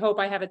comments, and I hope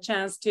I have a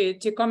chance to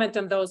comment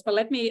on those. But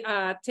let me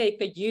take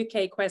the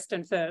UK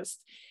question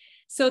first.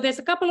 So there's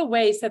a couple of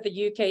ways that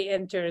the UK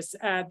enters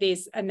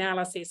this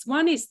analysis.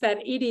 One is that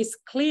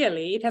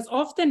it has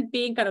often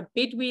been kind of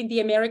between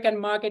the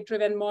American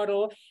market-driven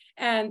model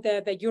and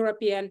the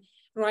European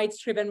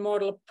rights-driven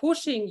model,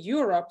 pushing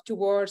Europe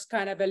towards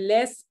kind of a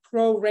less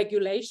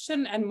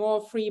pro-regulation and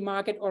more free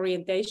market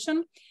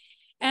orientation.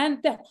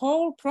 And the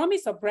whole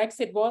promise of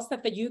Brexit was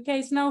that the UK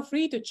is now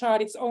free to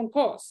chart its own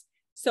course.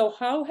 So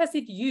how has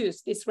it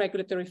used this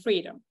regulatory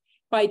freedom?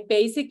 By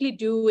basically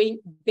doing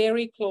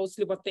very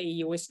closely what the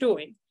EU is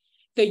doing.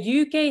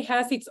 The UK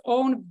has its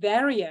own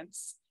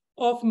variants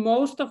of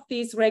most of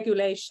these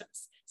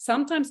regulations,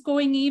 sometimes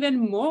going even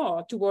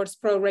more towards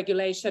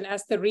pro-regulation,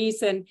 as the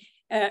recent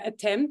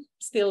attempt,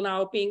 still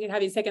now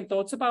having second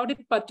thoughts about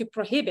it, but to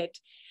prohibit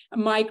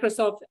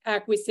Microsoft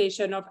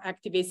acquisition of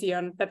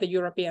Activision that the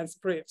Europeans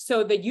approved.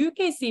 So the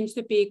UK seems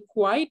to be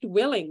quite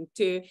willing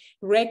to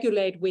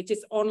regulate with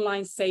its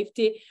online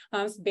safety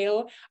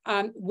bill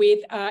with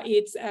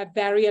its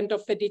variant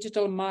of the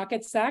Digital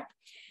Markets Act.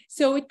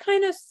 So it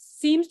kind of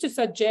seems to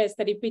suggest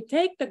that if we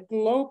take the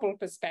global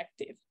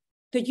perspective,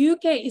 the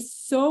UK is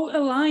so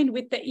aligned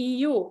with the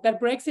EU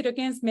that Brexit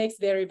against makes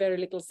very, very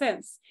little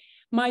sense.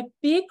 My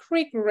big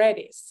regret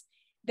is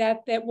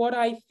that what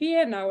I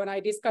fear now, and I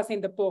discuss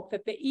in the book,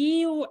 that the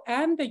EU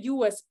and the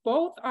US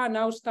both are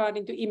now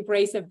starting to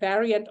embrace a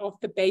variant of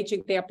the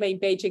Beijing, they are playing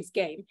Beijing's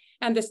game,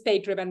 and the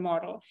state-driven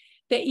model.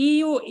 The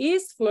EU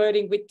is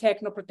flirting with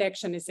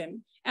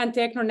techno-protectionism and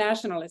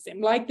techno-nationalism,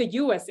 like the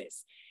US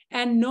is.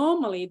 And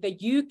normally the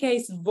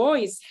UK's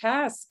voice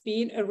has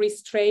been a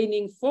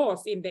restraining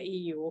force in the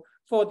EU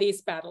for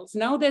these battles.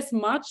 Now there's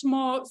much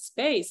more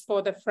space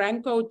for the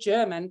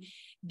Franco-German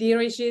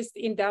dirigist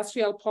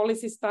industrial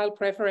policy style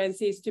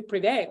preferences to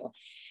prevail.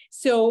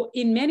 So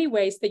in many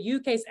ways, the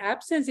UK's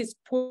absence is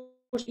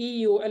pushed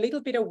EU a little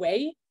bit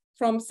away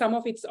from some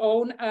of its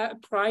own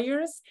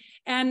priors.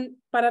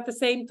 But at the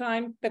same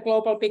time, the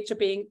global picture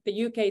being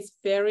the UK is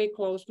very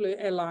closely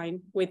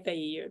aligned with the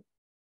EU.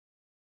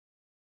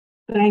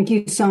 Thank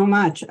you so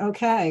much.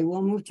 Okay,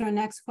 we'll move to our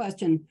next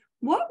question.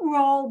 What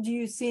role do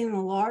you see in the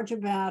larger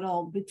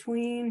battle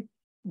between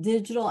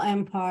digital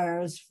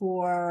empires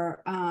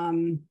for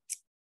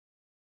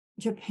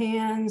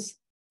Japan's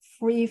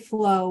free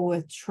flow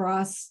with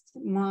trust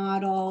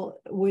model,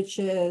 which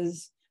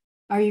is,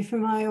 are you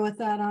familiar with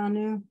that,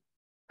 Anu?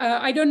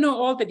 I don't know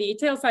all the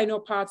details. I know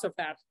parts of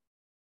that.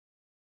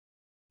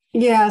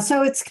 Yeah,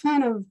 so it's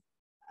kind of,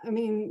 I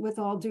mean, with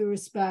all due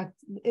respect,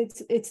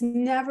 it's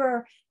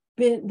never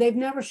been, they've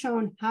never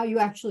shown how you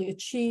actually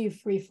achieve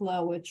free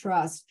flow with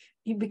trust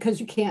because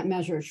you can't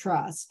measure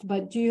trust.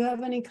 But do you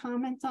have any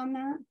comment on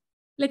that?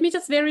 Let me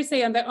just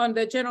say on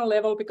the general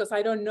level, because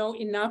I don't know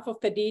enough of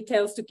the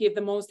details to give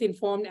the most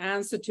informed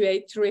answer to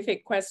a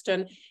terrific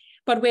question,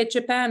 but where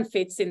Japan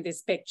fits in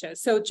this picture.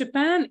 So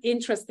Japan,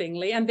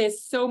 interestingly, and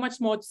there's so much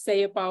more to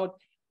say about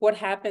what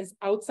happens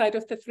outside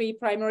of the three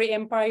primary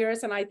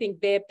empires, and I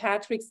think there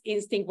Patrick's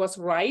instinct was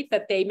right,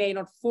 that they may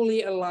not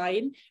fully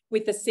align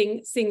with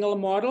the single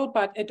model,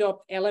 but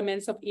adopt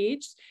elements of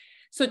each.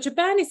 So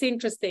Japan is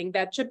interesting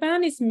that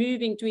Japan is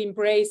moving to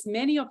embrace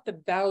many of the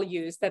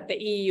values that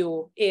the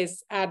EU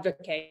is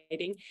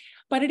advocating,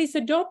 but it is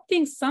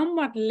adopting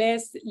somewhat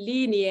less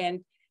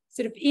lenient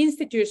sort of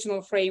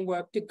institutional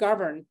framework to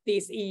govern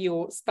these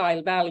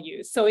EU-style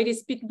values. So it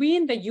is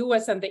between the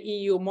US and the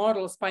EU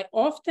models by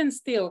often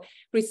still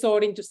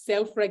resorting to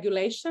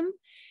self-regulation.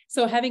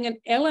 So having an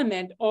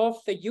element of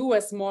the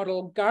US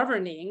model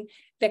governing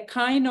the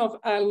kind of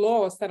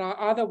laws that are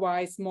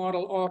otherwise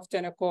modeled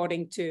often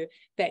according to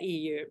the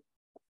EU.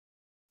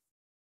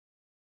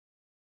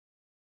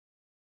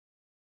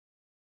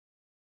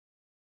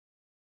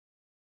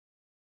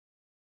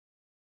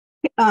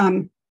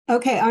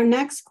 Okay, our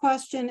next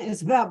question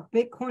is about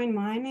Bitcoin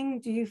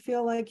mining. Do you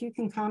feel like you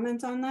can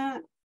comment on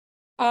that?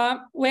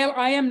 Well,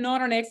 I am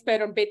not an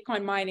expert on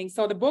Bitcoin mining.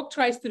 So the book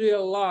tries to do a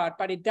lot,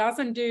 but it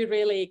doesn't do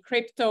really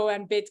crypto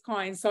and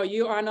Bitcoin. So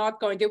you are not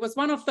going to, it was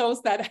one of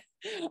those that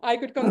I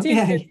could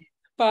continue, okay.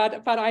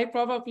 but I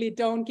probably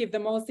don't give the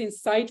most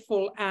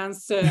insightful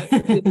answer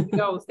to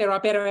those. There are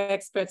better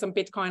experts on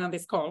Bitcoin on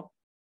this call.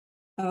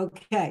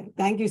 Okay,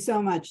 thank you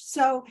so much.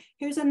 So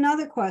here's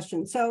another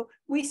question. So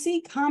we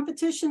see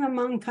competition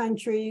among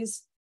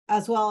countries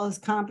as well as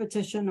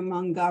competition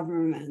among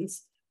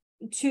governments.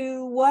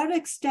 To what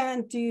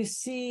extent do you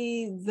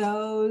see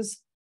those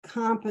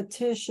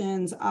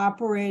competitions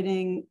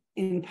operating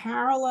in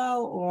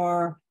parallel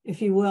or,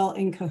 if you will,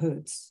 in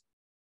cahoots?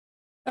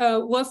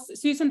 Was,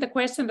 Susan, the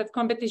question that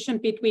competition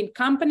between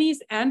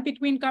companies and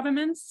between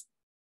governments?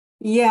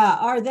 Yeah,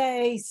 are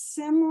they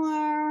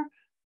similar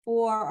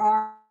or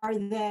are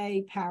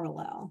they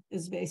parallel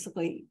is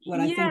basically what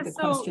I think the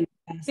question is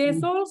asking.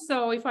 There's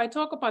also, if I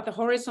talk about the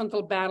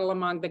horizontal battle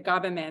among the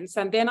governments,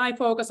 and then I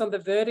focus on the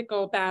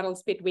vertical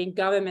battles between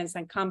governments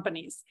and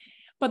companies.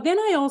 But then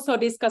I also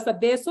discuss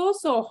that there's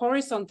also a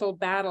horizontal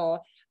battle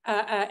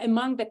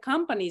among the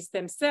companies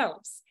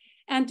themselves.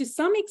 And to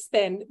some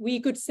extent, we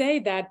could say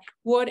that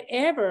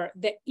whatever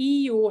the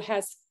EU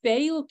has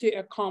failed to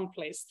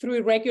accomplish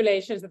through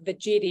regulations of the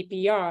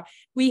GDPR,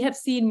 we have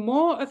seen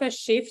more of a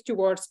shift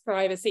towards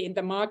privacy in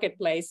the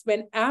marketplace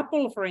when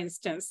Apple, for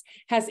instance,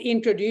 has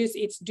introduced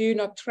its do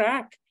not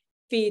track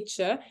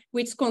feature,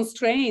 which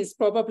constrains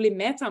probably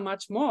Meta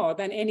much more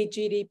than any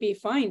GDP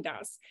fine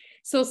does.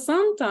 So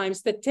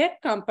sometimes the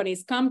tech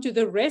companies come to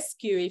the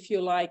rescue, if you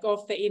like,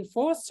 of the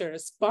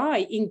enforcers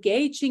by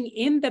engaging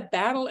in the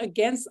battle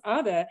against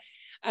other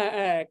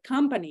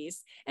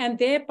companies and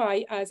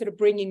thereby sort of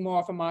bringing more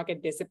of a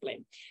market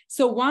discipline.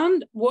 So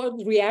one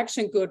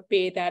reaction could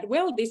be that,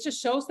 well, this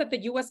just shows that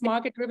the US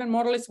market-driven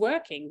model is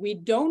working. We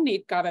don't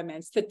need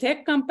governments. The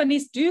tech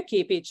companies do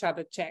keep each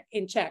other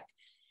in check.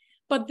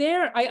 But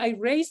there, I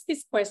raised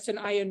this question,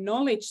 I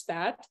acknowledge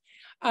that,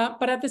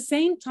 but at the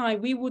same time,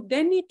 we would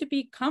then need to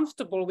be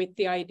comfortable with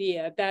the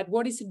idea that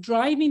what is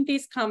driving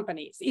these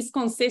companies is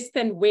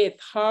consistent with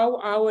how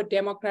our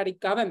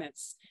democratic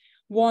governments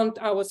want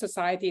our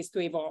societies to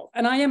evolve.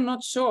 And I am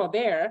not sure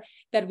there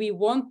that we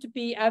want to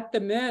be at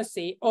the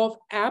mercy of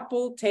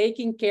Apple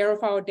taking care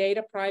of our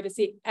data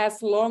privacy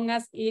as long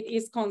as it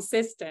is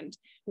consistent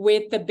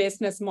with the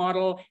business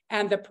model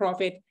and the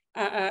profits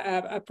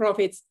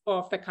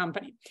of the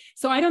company.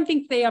 So I don't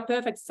think they are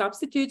perfect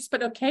substitutes,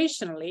 but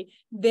occasionally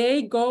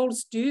their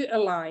goals do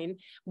align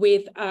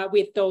with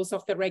those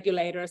of the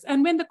regulators.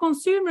 And when the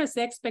consumers'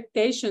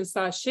 expectations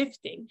are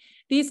shifting,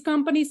 these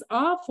companies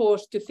are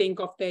forced to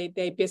think of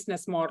their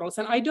business models.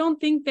 And I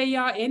don't think they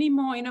are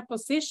anymore in a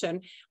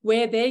position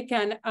where they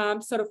can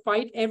sort of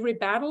fight every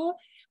battle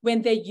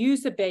when their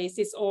user base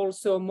is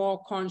also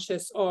more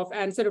conscious of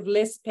and sort of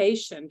less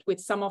patient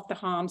with some of the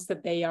harms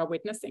that they are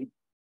witnessing.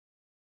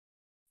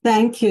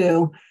 Thank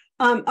you.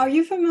 Are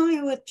you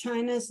familiar with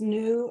China's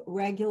new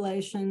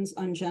regulations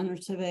on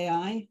generative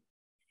AI?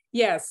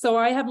 Yes, so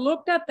I have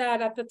looked at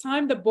that at the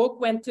time the book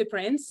went to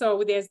print.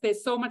 So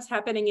there's so much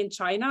happening in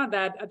China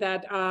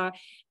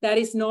that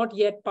is not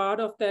yet part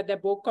of the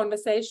book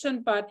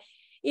conversation. But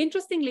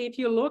interestingly, if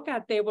you look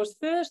at, there was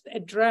first a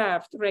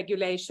draft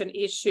regulation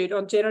issued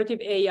on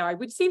generative AI,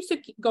 which seems to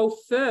go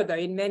further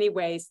in many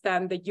ways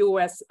than the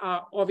US,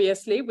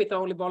 obviously, with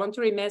only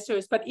voluntary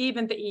measures, but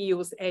even the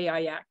EU's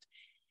AI Act.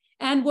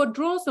 And what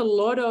draws a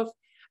lot of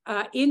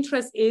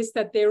interest is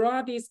that there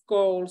are these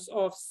goals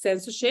of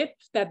censorship,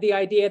 that the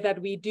idea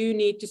that we do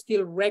need to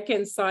still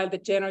reconcile the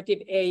generative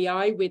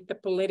AI with the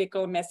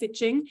political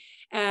messaging,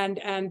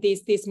 and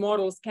these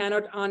models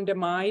cannot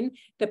undermine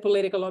the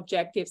political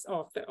objectives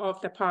of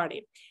the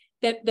party.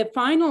 The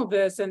final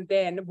version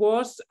then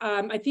was,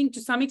 I think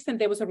to some extent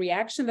there was a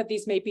reaction that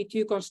these may be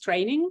too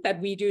constraining, that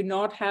we do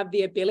not have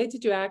the ability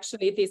to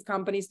actually, these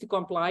companies, to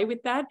comply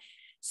with that.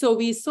 So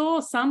we saw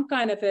some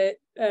kind of a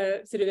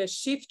sort of a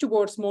shift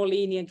towards more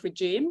lenient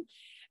regime.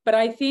 But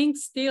I think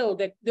still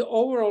that the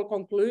overall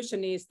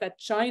conclusion is that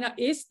China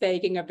is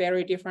taking a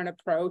very different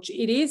approach.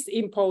 It is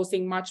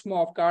imposing much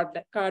more of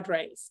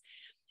guardrails.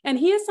 And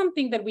here's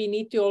something that we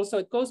need to also,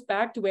 it goes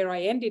back to where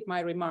I ended my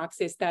remarks,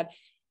 is that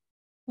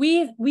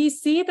we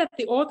see that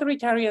the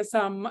authoritarians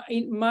are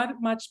in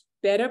much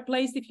better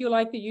placed, if you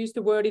like to use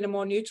the word in a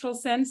more neutral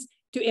sense,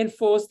 to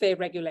enforce their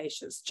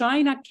regulations.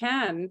 China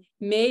can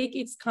make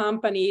its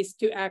companies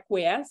to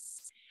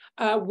acquiesce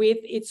with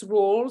its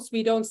rules.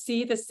 We don't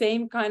see the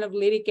same kind of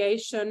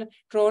litigation,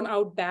 drawn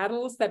out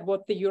battles that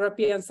what the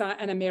Europeans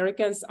and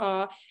Americans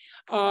are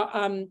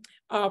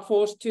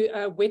forced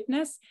to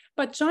witness.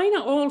 But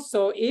China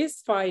also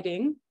is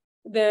fighting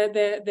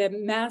the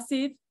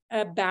massive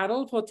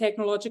battle for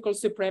technological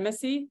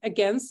supremacy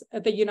against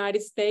the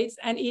United States,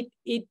 and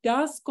it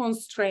does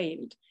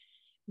constrain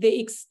the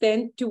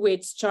extent to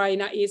which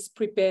China is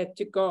prepared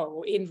to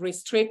go in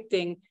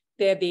restricting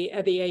the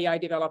AI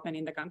development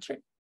in the country.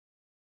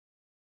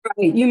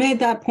 Right. You made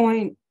that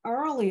point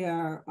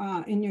earlier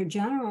in your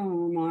general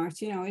remarks.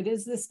 You know, it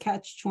is this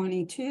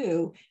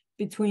catch-22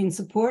 between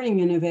supporting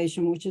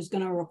innovation, which is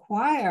going to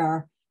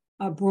require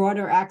a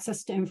broader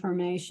access to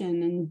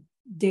information and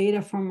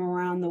data from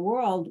around the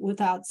world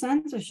without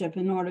censorship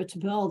in order to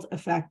build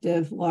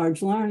effective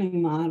large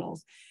learning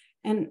models.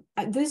 And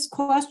this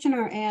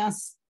questioner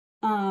asks,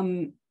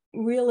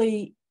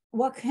 really,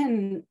 what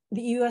can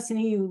the US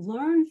and EU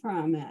learn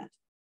from it?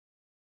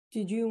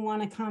 Did you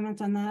want to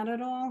comment on that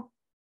at all?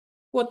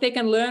 What they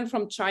can learn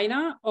from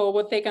China, or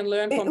what they can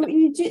learn from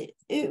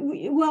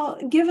well,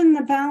 given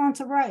the balance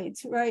of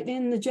rights, right,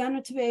 in the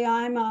generative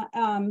AI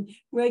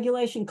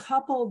regulation,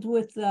 coupled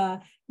with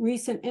the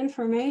recent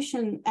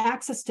information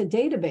access to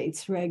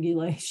database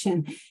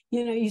regulation,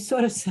 you know, you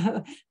sort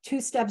of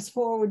 2 steps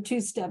forward, 2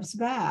 steps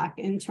back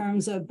in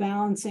terms of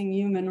balancing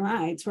human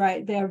rights,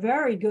 right? They're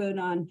very good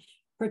on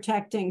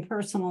protecting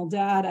personal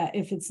data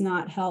if it's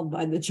not held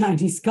by the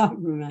Chinese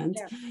government.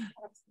 Yeah.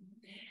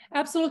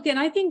 Absolutely, and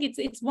I think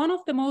it's one of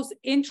the most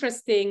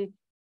interesting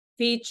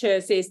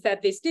features is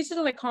that this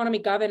digital economy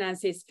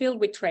governance is filled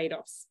with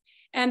trade-offs.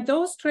 And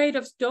those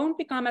trade-offs don't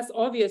become as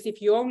obvious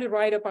if you only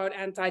write about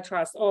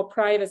antitrust or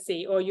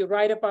privacy, or you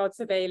write about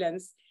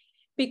surveillance,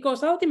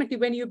 because ultimately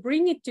when you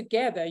bring it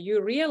together,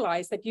 you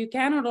realize that you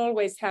cannot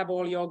always have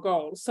all your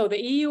goals. So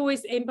the EU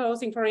is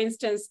imposing, for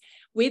instance,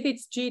 with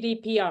its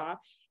GDPR,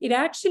 it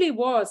actually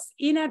was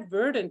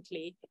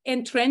inadvertently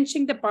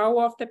entrenching the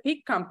power of the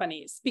big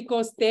companies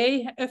because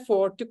they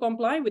afford to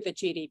comply with the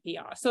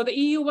GDPR. So the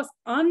EU was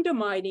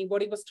undermining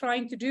what it was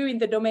trying to do in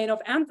the domain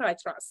of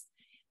antitrust,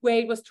 where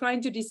it was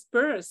trying to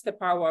disperse the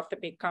power of the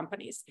big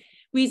companies.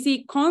 We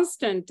see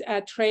constant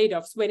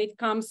trade-offs when it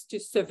comes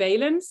to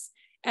surveillance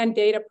and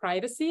data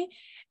privacy.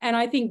 And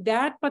I think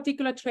that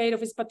particular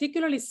trade-off is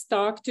particularly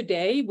stark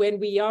today when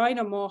we are in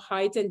a more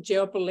heightened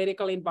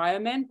geopolitical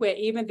environment where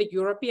even the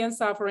Europeans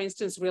are, for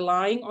instance,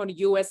 relying on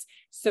US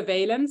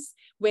surveillance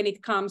when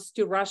it comes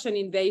to Russian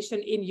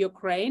invasion in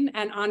Ukraine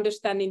and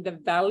understanding the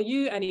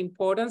value and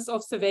importance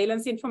of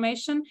surveillance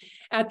information.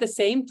 At the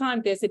same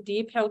time, there's a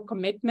deep-held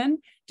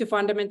commitment to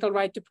fundamental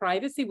right to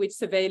privacy, which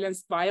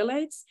surveillance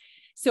violates.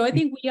 So I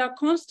think we are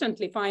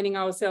constantly finding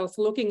ourselves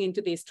looking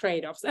into these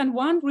trade-offs. And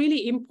one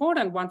really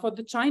important one for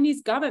the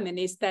Chinese government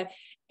is that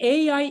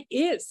AI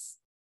is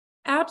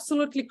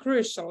absolutely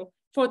crucial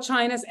for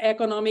China's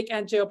economic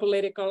and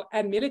geopolitical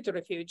and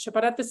military future.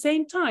 But at the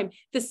same time,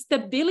 the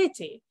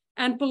stability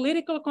and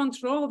political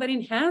control that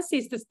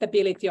enhances the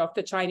stability of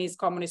the Chinese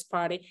Communist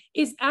Party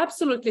is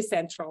absolutely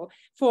central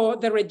for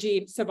the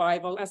regime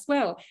survival as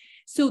well.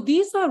 So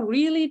these are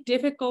really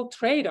difficult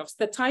trade-offs,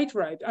 the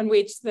tightrope on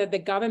which the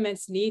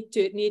governments need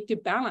to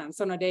balance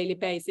on a daily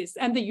basis.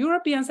 And the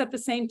Europeans at the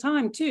same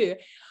time too.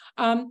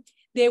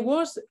 There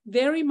was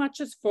very much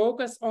a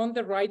focus on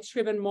the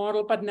rights-driven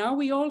model, but now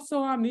we also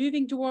are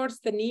moving towards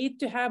the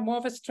need to have more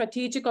of a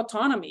strategic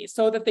autonomy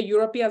so that the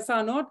Europeans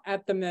are not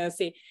at the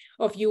mercy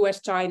of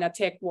US-China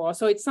tech war.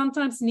 So it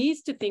sometimes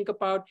needs to think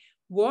about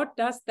what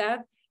does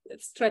that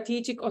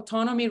strategic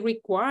autonomy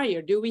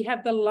require? Do we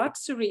have the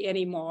luxury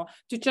anymore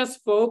to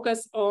just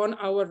focus on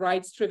our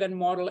rights-driven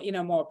model in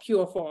a more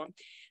pure form?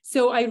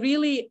 So I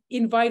really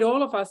invite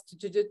all of us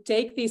to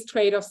take these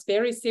trade-offs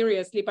very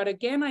seriously. But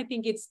again, I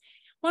think it's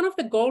one of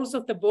the goals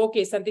of the book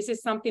is, and this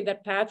is something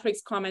that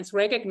Patrick's comments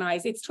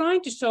recognize, it's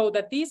trying to show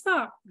that these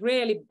are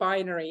really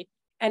binary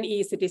and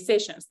easy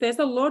decisions. There's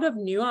a lot of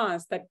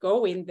nuance that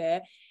go in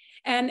there.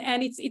 And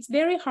it's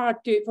very hard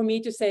for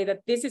me to say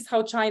that this is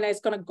how China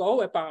is going to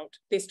go about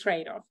this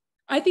trade-off.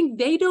 I think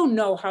they don't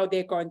know how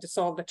they're going to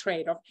solve the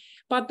trade-off,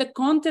 but the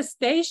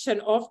contestation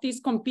of these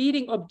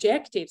competing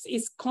objectives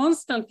is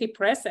constantly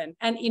present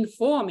and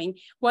informing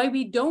why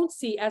we don't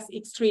see as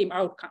extreme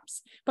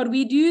outcomes, but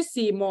we do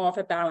see more of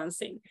a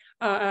balancing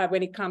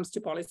when it comes to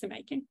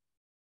policymaking.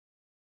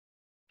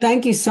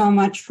 Thank you so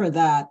much for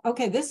that.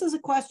 Okay, this is a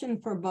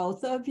question for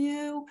both of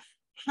you.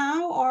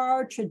 How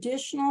are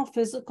traditional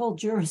physical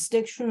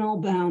jurisdictional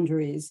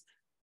boundaries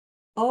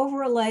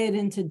overlaid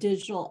into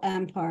digital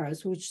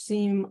empires, which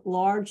seem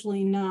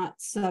largely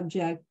not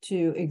subject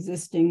to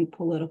existing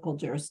political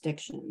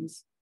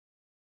jurisdictions?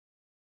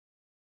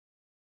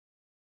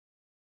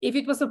 If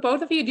it was for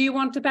both of you, do you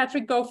want to,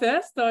 Patrick, go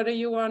first, or do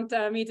you want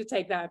me to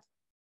take that?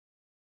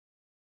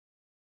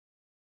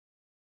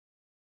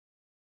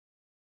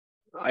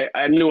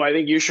 I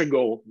think you should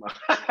go.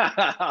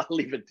 I'll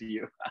leave it to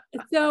you.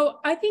 So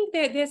I think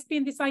that there's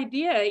been this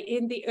idea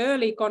in the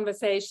early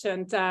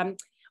conversations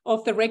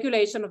of the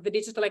regulation of the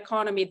digital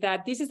economy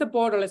that this is a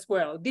borderless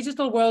world.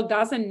 Digital world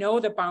doesn't know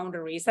the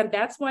boundaries, and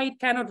that's why it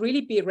cannot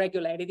really be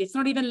regulated. It's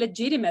not even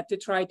legitimate to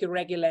try to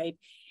regulate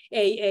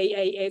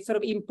a sort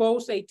of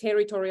impose a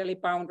territorially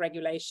bound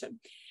regulation.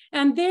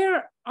 And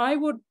there, I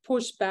would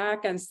push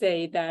back and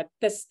say that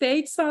the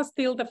states are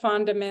still the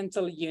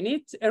fundamental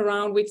unit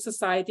around which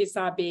societies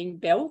are being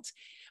built.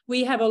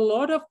 We have a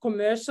lot of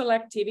commercial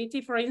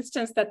activity, for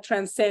instance, that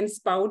transcends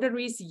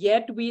boundaries,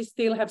 yet we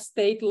still have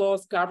state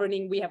laws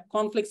governing. We have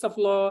conflicts of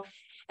law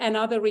and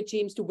other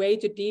regimes to way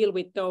to deal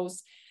with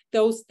those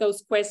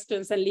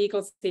questions and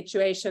legal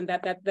situations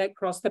that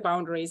cross the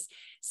boundaries.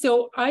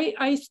 So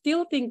I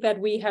still think that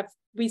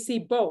we see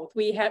both.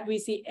 We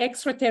see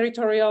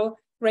extraterritorial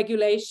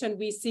regulation,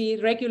 we see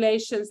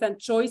regulations and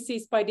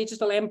choices by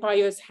digital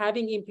empires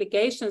having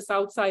implications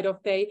outside of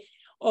their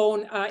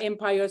own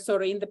empires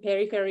or in the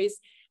peripheries.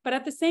 But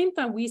at the same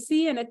time, we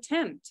see an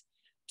attempt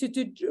to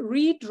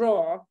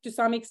redraw, to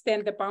some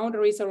extent, the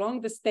boundaries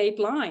along the state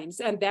lines.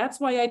 And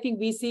that's why I think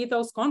we see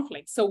those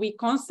conflicts. So we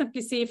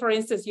constantly see, for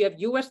instance, you have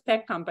US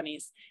tech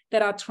companies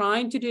that are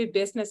trying to do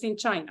business in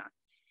China.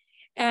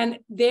 And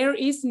there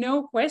is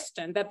no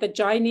question that the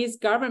Chinese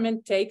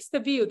government takes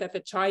the view that the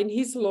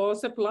Chinese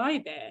laws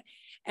apply there.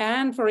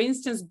 And for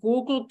instance,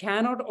 Google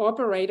cannot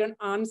operate an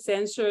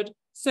uncensored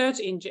search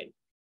engine.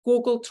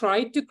 Google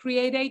tried to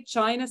create a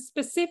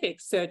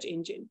China-specific search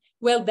engine.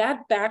 Well,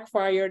 that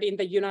backfired in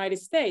the United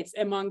States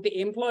among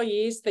the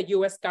employees, the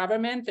US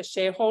government, the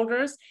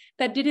shareholders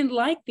that didn't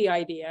like the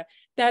idea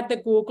that the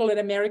Google and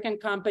American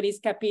companies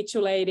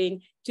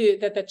capitulating to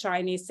the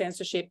Chinese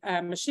censorship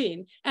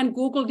machine. And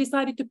Google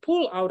decided to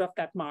pull out of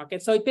that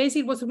market. So it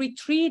basically was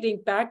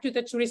retreating back to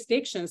the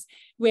jurisdictions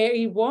where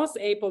it was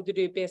able to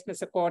do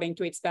business according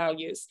to its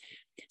values.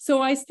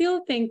 So I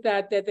still think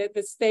that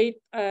the state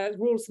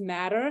rules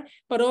matter,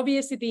 but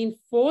obviously the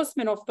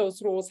enforcement of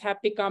those rules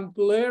have become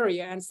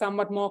blurrier and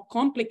somewhat more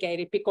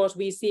complicated because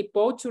we see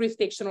both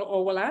jurisdictional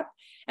overlap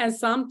and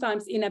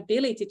sometimes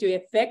inability to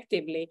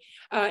effectively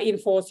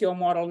enforce your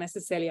model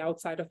necessarily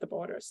outside of the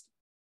borders.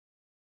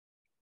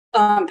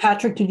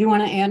 Patrick, did you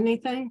want to add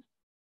anything?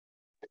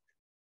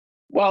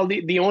 Well,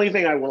 the only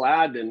thing I will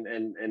add, and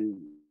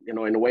you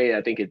know, in a way,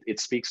 I think it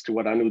speaks to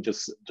what Anu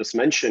just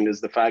mentioned,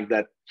 is the fact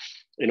that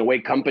in a way,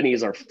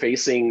 companies are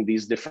facing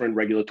these different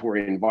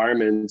regulatory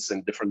environments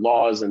and different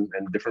laws and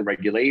different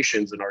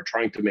regulations and are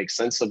trying to make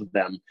sense of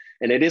them.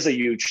 And it is a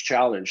huge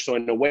challenge. So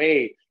in a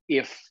way,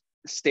 if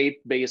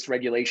state-based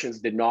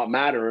regulations did not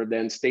matter,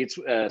 then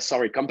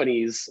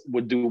companies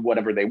would do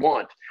whatever they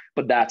want.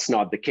 But that's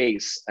not the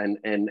case. And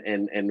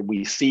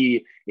we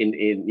see in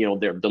you know,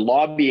 the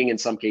lobbying in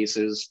some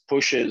cases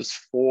pushes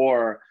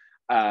for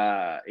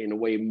in a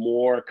way,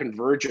 more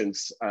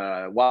convergence,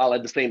 while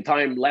at the same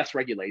time, less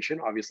regulation.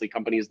 Obviously,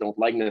 companies don't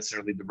like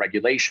necessarily the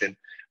regulation,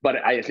 but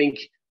I think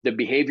the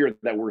behavior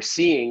that we're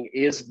seeing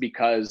is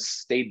because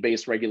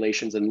state-based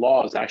regulations and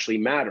laws actually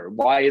matter.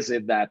 Why is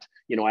it that,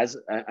 you know, as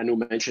Anu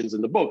mentions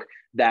in the book,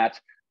 that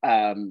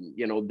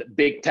you know, the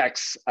big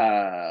tech's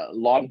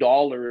long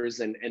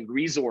dollars and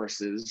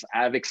resources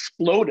have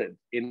exploded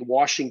in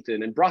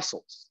Washington and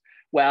Brussels?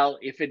 Well,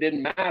 if it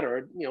didn't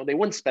matter, you know, they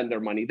wouldn't spend their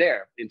money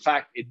there. In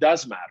fact, it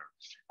does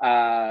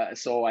matter.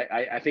 So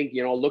I think,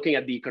 you know, looking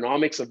at the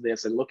economics of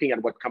this and looking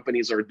at what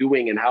companies are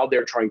doing and how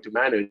they're trying to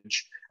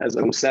manage, as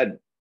Anu said,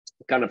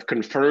 kind of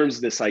confirms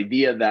this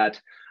idea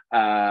that,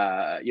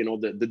 you know,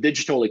 the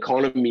digital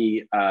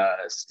economy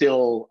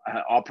still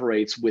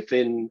operates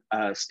within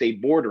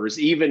state borders,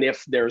 even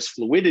if there's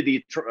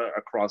fluidity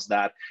across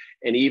that,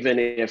 and even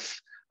if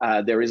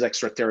there is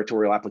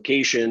extraterritorial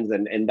applications,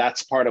 and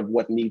that's part of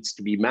what needs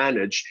to be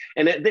managed.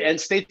 And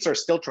states are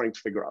still trying to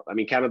figure out. I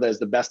mean, Canada is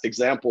the best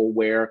example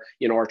where,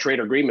 you know, our trade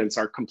agreements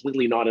are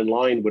completely not in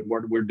line with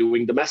what we're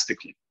doing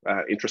domestically,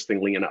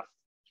 interestingly enough.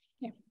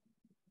 Yeah.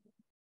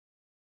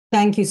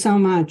 Thank you so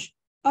much.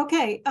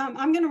 Okay,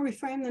 I'm going to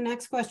reframe the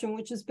next question,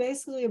 which is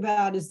basically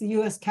about, is the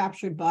U.S.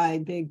 captured by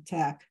big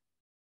tech,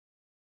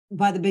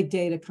 by the big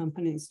data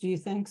companies? Do you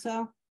think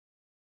so?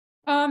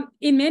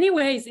 In many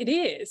ways, it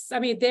is. I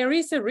mean, there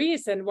is a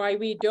reason why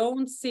we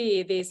don't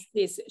see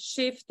this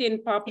shift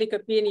in public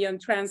opinion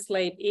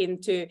translate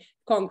into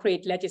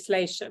concrete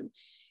legislation.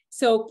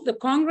 So the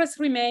Congress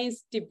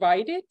remains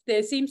divided.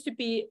 There seems to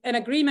be an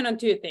agreement on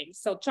two things.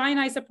 So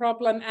China is a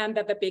problem and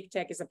that the big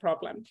tech is a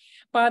problem.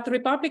 But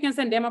Republicans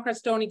and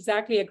Democrats don't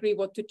exactly agree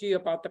what to do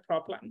about the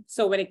problem.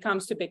 So when it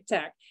comes to big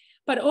tech,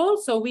 but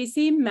also we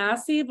see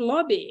massive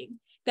lobbying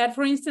that,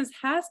 for instance,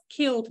 has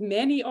killed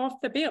many of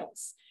the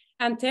bills.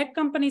 And tech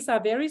companies are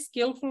very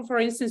skillful, for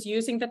instance,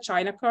 using the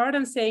China card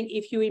and saying,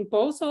 if you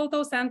impose all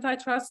those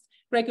antitrust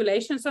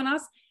regulations on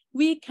us,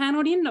 we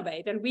cannot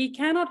innovate and we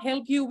cannot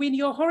help you win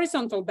your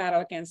horizontal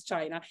battle against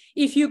China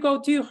if you go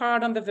too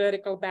hard on the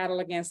vertical battle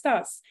against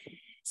us.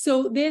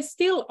 So there's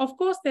still, of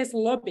course, there's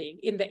lobbying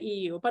in the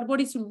EU, but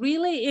what is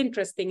really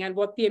interesting and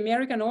what the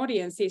American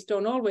audiences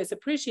don't always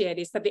appreciate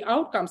is that the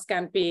outcomes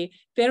can be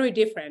very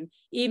different,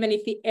 even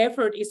if the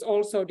effort is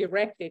also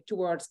directed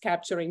towards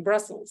capturing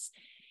Brussels.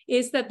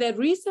 Is that the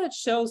research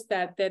shows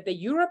that the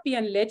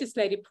European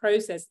legislative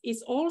process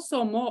is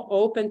also more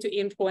open to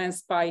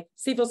influence by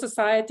civil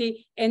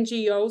society,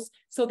 NGOs.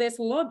 So there's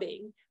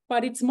lobbying,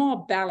 but it's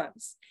more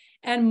balanced.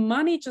 And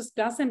money just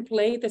doesn't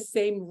play the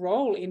same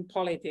role in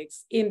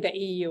politics in the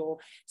EU.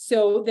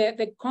 So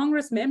the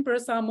Congress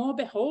members are more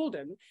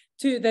beholden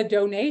to the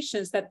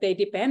donations that they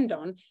depend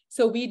on.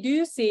 So we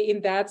do see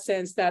in that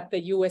sense that the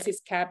US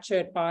is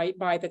captured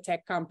by the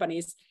tech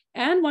companies.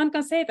 And one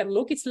can say that,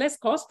 look, it's less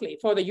costly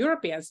for the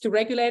Europeans to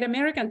regulate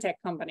American tech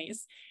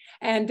companies.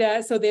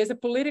 And so there's a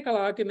political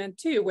argument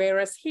too,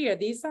 whereas here,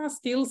 these are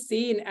still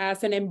seen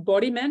as an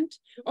embodiment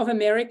of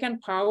American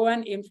power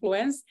and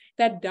influence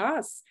that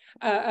does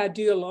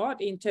do a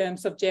lot in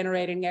terms of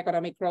generating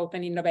economic growth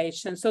and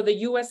innovation. So the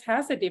US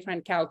has a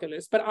different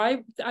calculus, but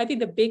I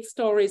think the big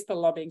story is the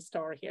lobbying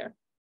story here.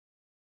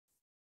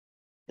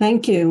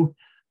 Thank you.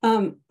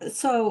 To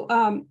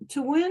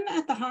win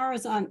at the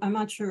horizon, I'm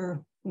not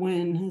sure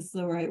win is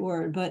the right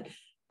word, but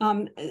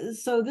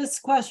so this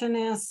question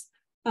asks,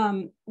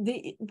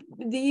 the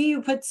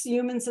EU puts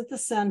humans at the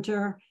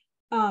center.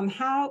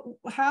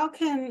 How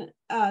can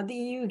the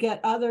EU get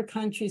other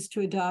countries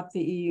to adopt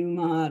the EU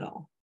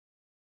model?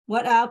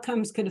 What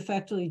outcomes could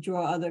effectively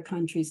draw other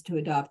countries to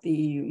adopt the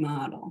EU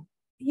model?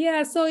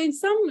 Yeah, so in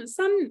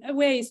some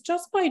ways,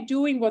 just by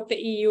doing what the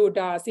EU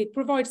does, it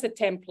provides a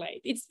template.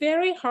 It's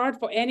very hard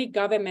for any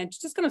government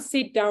to just kind of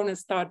sit down and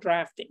start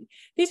drafting.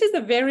 This is a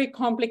very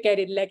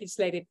complicated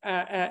legislative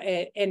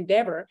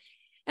endeavor.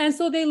 And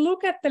so they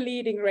look at the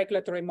leading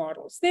regulatory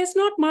models. There's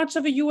not much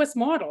of a US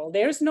model.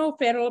 There's no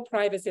federal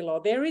privacy law.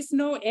 There is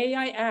no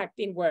AI Act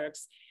in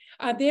works.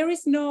 There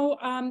is no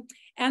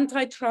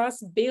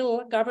antitrust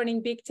bill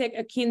governing big tech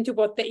akin to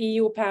what the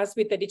EU passed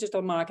with the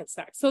Digital Markets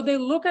Act. So they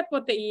look at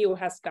what the EU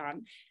has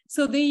done.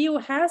 So the EU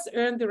has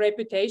earned the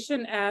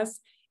reputation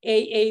as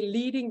a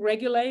leading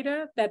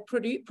regulator that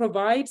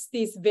provides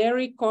these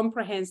very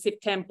comprehensive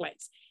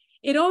templates.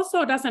 It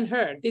also doesn't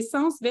hurt. This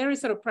sounds very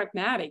sort of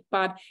pragmatic,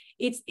 but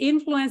its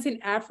influence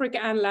in Africa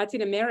and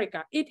Latin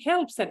America, it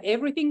helps that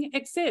everything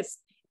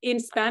exists in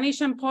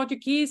Spanish and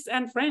Portuguese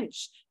and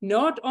French,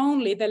 not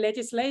only the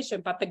legislation,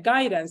 but the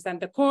guidance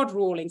and the court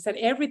rulings, and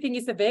everything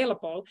is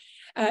available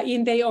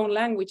in their own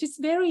language. It's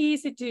very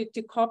easy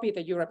to copy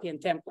the European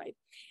template.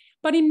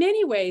 But in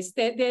many ways,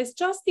 there's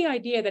just the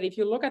idea that if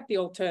you look at the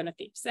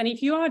alternatives, and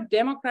if you are a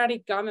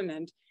democratic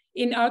government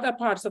in other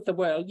parts of the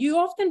world, you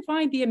often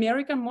find the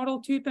American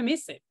model too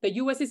permissive. The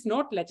US is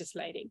not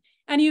legislating,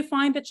 and you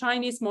find the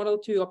Chinese model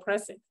too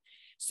oppressive.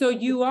 So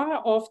you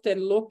are often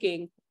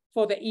looking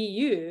for the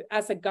EU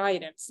as a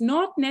guidance,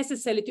 not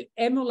necessarily to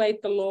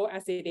emulate the law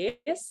as it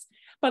is,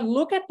 but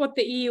look at what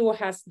the EU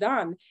has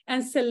done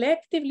and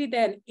selectively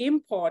then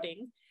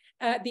importing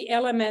the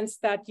elements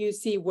that you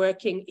see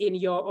working in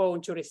your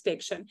own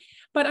jurisdiction.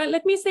 But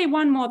let me say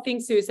one more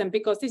thing, Susan,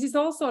 because this is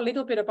also a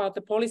little bit about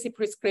the policy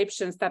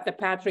prescriptions that the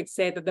Patrick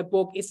said that the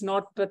book is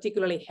not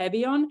particularly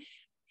heavy on.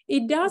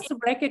 It does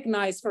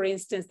recognize, for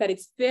instance, that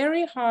it's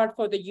very hard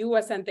for the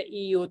US and the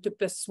EU to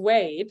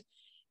persuade,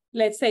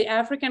 let's say,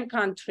 African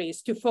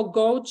countries to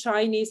forgo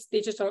Chinese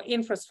digital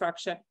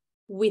infrastructure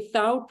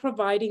without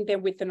providing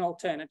them with an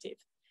alternative.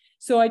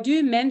 So I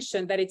do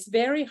mention that it's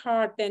very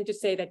hard then to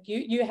say that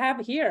you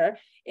have here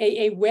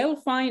a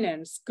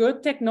well-financed,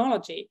 good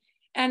technology,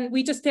 and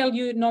we just tell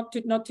you not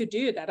to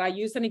do that. I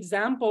use an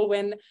example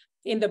when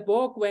in the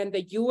book when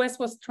the US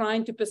was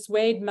trying to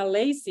persuade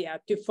Malaysia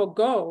to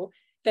forgo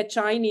the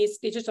Chinese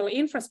digital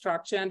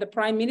infrastructure, and the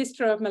Prime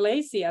Minister of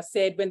Malaysia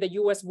said when the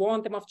US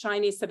warned them of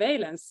Chinese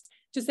surveillance,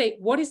 to say,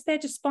 what is there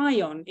to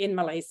spy on in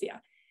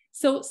Malaysia?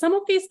 So some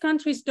of these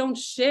countries don't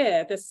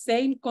share the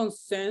same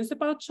concerns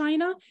about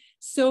China.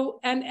 So,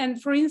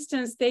 and for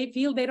instance, they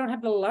feel they don't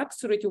have the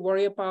luxury to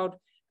worry about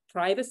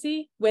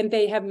privacy when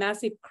they have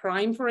massive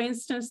crime, for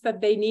instance,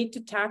 that they need to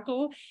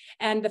tackle,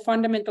 and the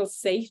fundamental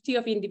safety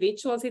of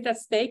individuals is at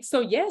stake. So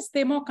yes,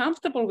 they're more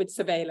comfortable with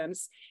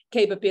surveillance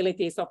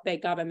capabilities of their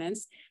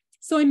governments.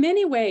 So in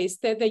many ways,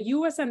 the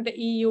US and the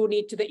EU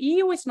the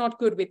EU is not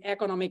good with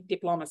economic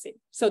diplomacy.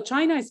 So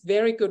China is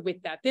very good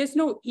with that. There's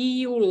no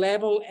EU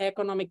level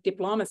economic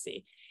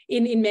diplomacy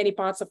in many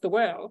parts of the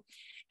world.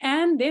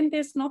 And then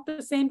there's not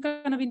the same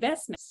kind of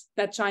investments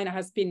that China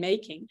has been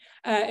making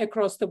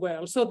across the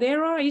world. So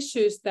there are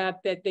issues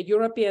that the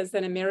Europeans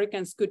and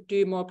Americans could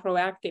do more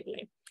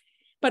proactively.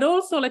 But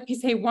also, let me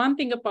say one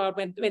thing about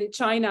when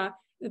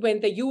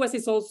the US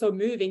is also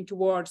moving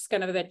towards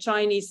kind of the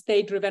Chinese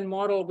state-driven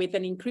model with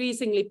an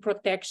increasingly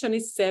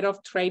protectionist set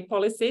of trade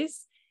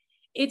policies,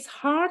 it's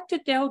hard to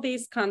tell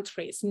these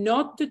countries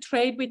not to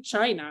trade with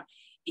China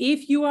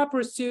if you are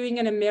pursuing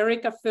an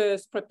America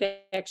first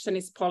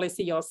protectionist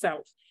policy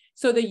yourself.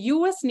 So the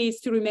US needs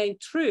to remain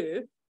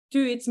true to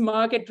its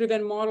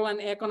market-driven model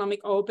and economic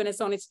openness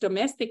on its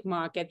domestic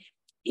market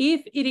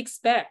if it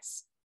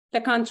expects the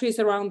countries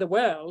around the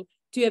world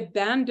to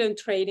abandon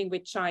trading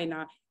with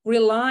China,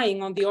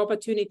 relying on the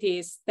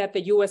opportunities that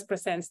the US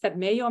presents that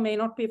may or may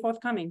not be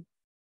forthcoming.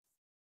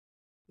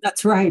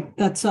 That's right.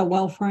 That's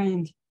well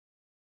framed.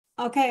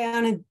 Okay,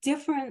 on a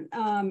different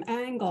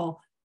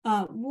angle,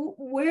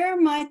 where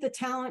might the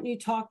talent you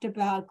talked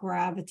about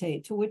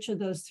gravitate? To which of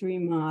those three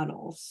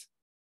models?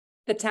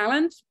 The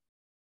talent?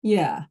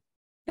 Yeah.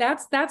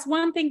 That's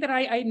one thing that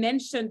I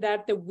mentioned,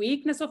 that the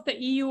weakness of the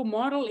EU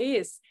model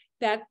is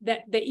that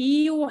the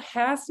EU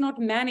has not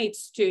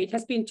managed to. It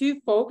has been too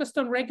focused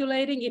on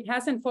regulating. It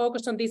hasn't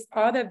focused on these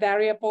other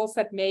variables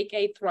that make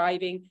a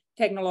thriving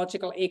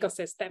technological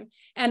ecosystem.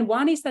 And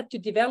one is that to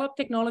develop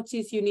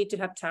technologies, you need to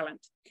have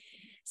talent.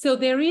 So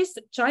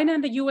China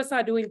and the US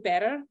are doing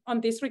better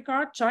on this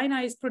regard.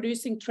 China is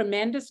producing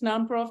tremendous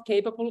number of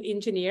capable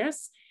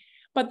engineers.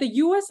 But the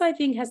US, I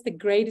think, has the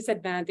greatest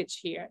advantage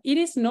here. It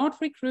is not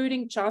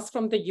recruiting just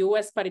from the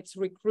US, but it's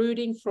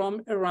recruiting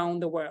from around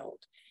the world.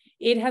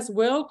 It has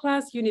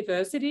world-class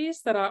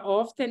universities that are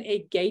often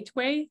a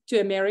gateway to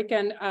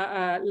American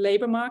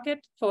labor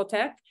market for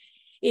tech.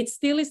 It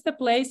still is the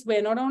place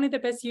where not only the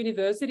best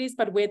universities,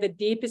 but where the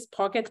deepest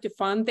pocket to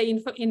fund the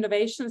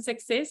innovations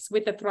exists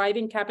with the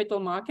thriving capital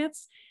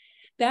markets.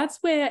 That's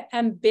where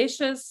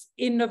ambitious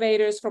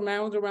innovators from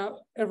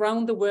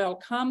around the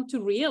world come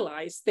to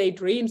realize their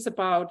dreams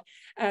about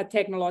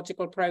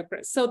technological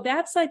progress. So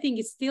that's, I think,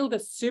 is still the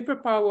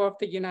superpower of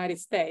the United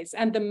States.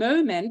 And the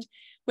moment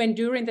when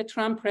during the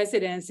Trump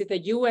presidency,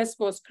 the US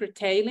was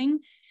curtailing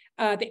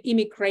the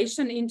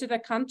immigration into the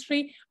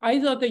country, I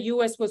thought the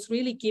US was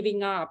really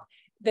giving up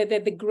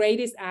the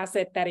greatest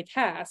asset that it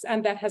has,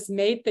 and that has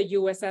made the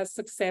US as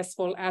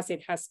successful as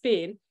it has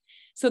been.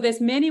 So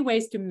there's many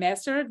ways to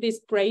measure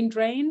this brain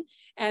drain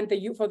and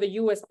for the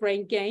US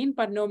brain gain,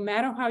 but no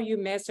matter how you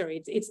measure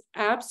it, it's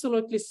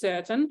absolutely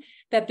certain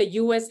that the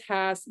US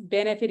has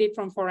benefited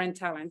from foreign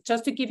talent.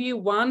 Just to give you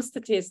one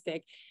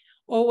statistic,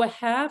 over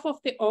half of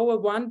the over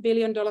 $1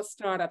 billion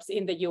startups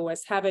in the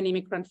US have an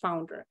immigrant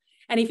founder.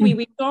 And if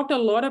we talked a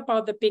lot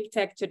about the big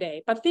tech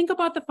today, but think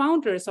about the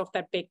founders of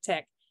that big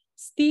tech.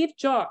 Steve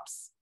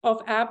Jobs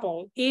of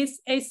Apple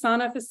is a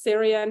son of a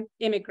Syrian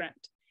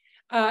immigrant.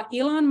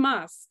 Elon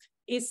Musk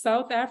is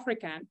South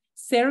African.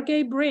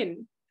 Sergey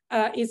Brin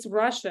is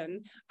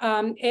Russian.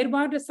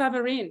 Eduardo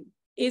Saverin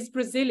is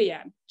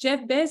Brazilian.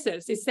 Jeff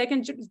Bezos is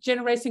second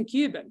generation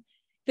Cuban.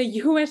 The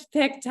US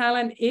tech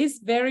talent is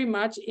very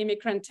much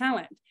immigrant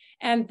talent.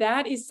 And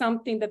that is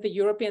something that the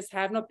Europeans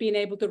have not been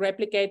able to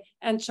replicate,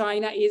 and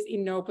China is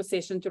in no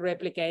position to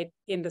replicate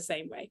in the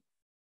same way.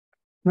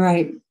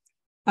 Right.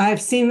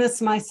 I've seen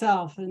this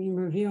myself in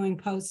reviewing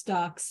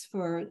postdocs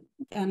for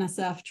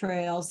NSF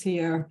trails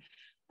here.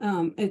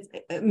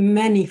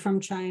 Many from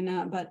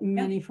China, but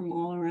many from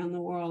all around the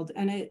world.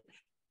 And it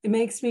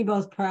makes me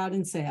both proud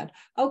and sad.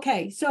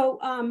 Okay, so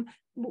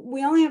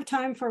we only have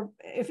time for,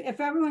 if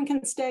everyone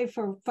can stay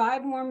for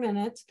 5 more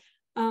minutes.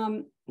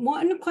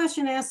 One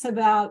question asks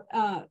about,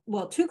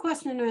 two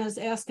questioners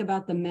ask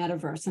about the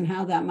metaverse and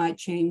how that might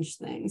change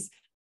things.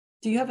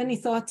 Do you have any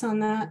thoughts on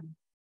that?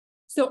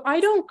 So I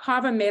don't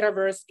cover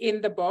metaverse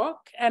in the book.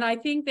 And I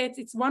think that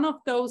it's one of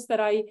those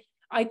that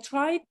I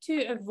try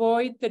to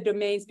avoid the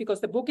domains because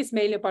the book is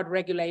mainly about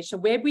regulation,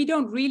 where we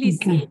don't really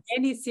see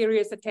any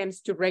serious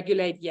attempts to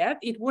regulate yet.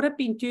 It would have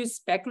been too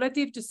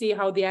speculative to see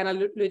how the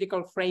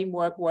analytical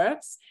framework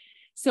works.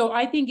 So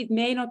I think it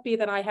may not be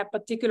that I have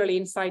particularly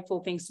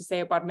insightful things to say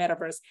about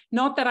metaverse.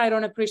 Not that I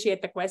don't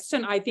appreciate the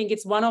question. I think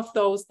it's one of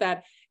those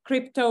that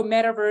crypto,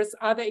 metaverse,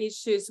 other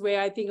issues where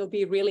I think it'll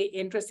be really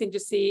interesting to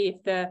see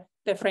if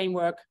the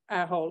framework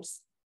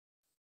holds.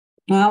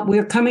 Well,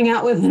 we're coming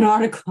out with an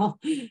article,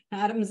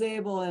 Adam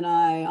Zabel and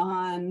I,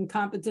 on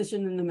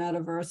competition in the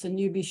metaverse, and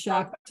you'd be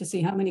shocked to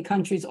see how many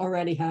countries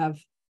already have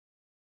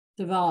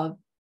developed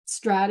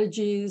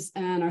strategies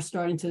and are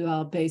starting to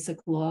develop basic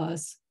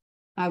laws.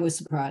 I was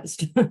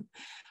surprised.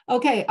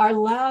 Okay, our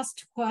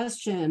last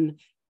question.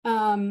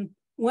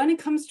 When it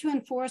comes to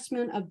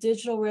enforcement of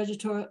digital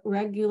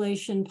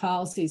regulation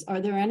policies,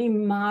 are there any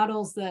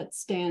models that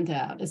stand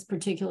out as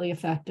particularly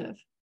effective?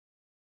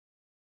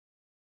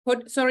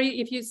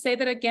 Sorry, if you say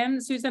that again,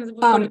 Susan,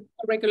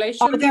 regulation?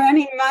 Are there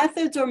any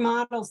methods or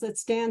models that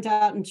stand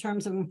out in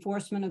terms of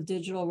enforcement of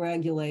digital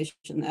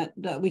regulation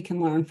that we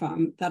can learn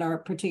from that are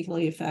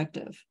particularly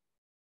effective?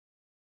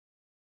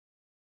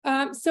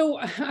 So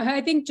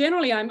I think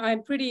generally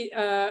I'm pretty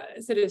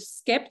sort of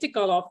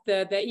skeptical of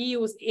the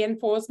EU's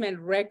enforcement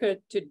record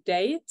to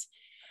date.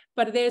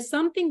 But there's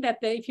something that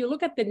if you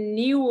look at the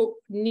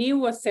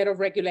newer set of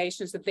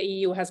regulations that the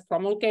EU has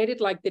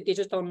promulgated, like the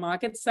Digital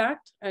Markets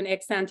Act, an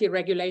ex-ante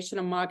regulation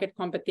of market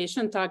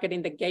competition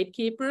targeting the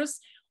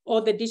gatekeepers,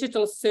 or the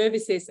Digital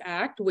Services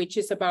Act, which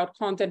is about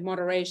content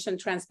moderation,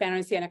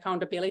 transparency, and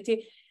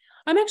accountability,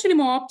 I'm actually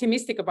more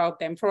optimistic about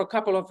them for a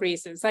couple of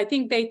reasons. I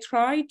think they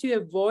try to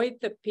avoid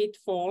the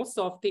pitfalls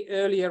of the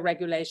earlier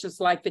regulations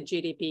like the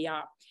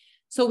GDPR.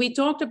 So we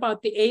talked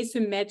about the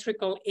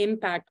asymmetrical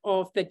impact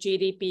of the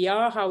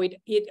GDPR, how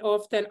it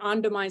often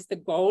undermines the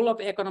goal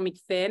of economic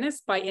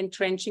fairness by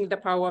entrenching the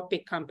power of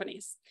big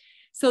companies.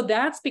 So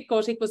that's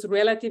because it was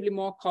relatively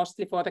more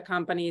costly for the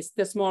companies,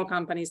 the small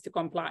companies, to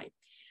comply.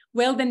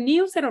 Well, the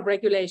new set of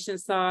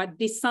regulations are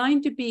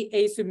designed to be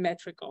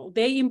asymmetrical.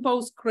 They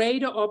impose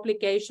greater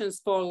obligations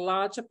for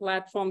larger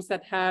platforms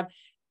that have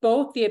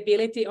both the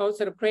ability or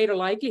sort of greater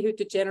likelihood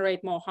to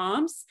generate more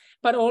harms,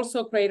 but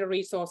also greater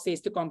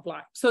resources to comply.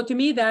 So to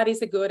me, that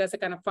is good as a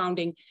kind of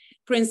founding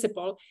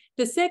principle.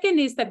 The second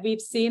is that we've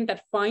seen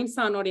that fines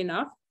are not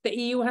enough. The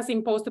EU has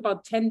imposed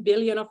about 10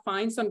 billion of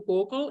fines on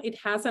Google. It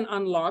hasn't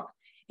unlocked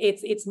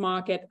its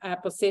market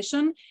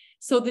position.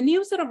 So the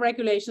new set of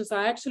regulations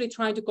are actually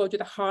trying to go to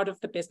the heart of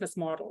the business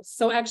models.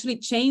 So actually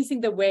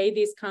changing the way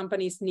these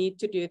companies need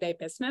to do their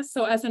business.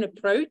 So as an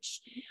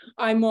approach,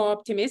 I'm more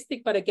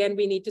optimistic, but again,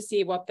 we need to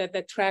see what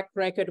the track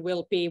record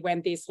will be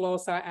when these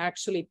laws are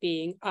actually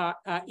being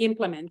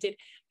implemented.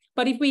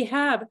 But if we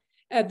have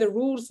the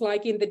rules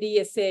like in the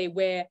DSA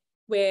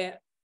where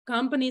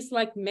companies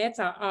like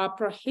Meta are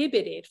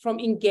prohibited from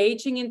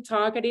engaging in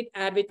targeted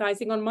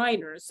advertising on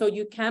minors. So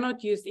you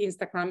cannot use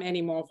Instagram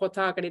anymore for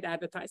targeted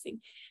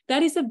advertising.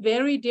 That is a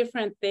very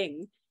different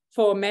thing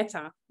for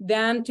Meta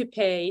than to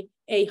pay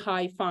a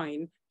high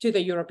fine to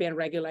the European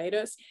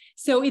regulators.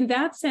 So in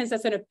that sense,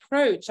 as an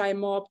approach, I'm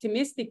more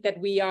optimistic that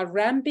we are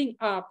ramping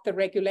up the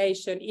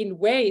regulation in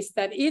ways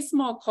that is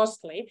more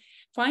costly.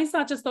 Fines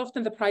are just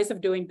often the price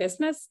of doing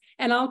business.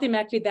 And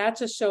ultimately, that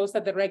just shows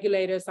that the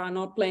regulators are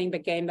not playing the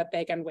game that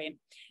they can win.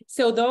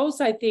 So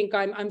those, I think,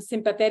 I'm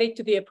sympathetic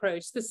to the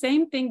approach. The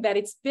same thing that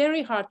it's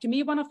very hard. To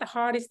me, one of the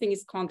hardest things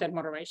is content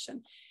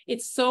moderation.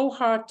 It's so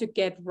hard to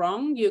get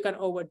wrong. You can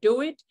overdo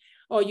it,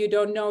 or you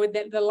don't know it.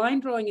 The line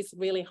drawing is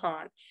really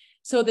hard.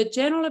 So the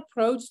general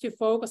approach to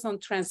focus on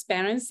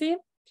transparency,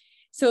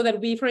 so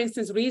that we, for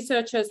instance,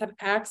 researchers have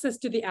access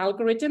to the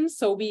algorithms,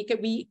 so we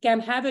can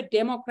have a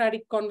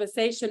democratic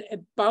conversation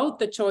about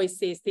the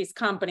choices these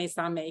companies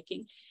are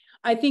making.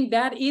 I think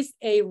that is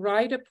a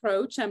right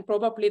approach and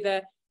probably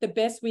the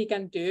best we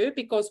can do,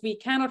 because we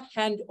cannot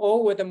hand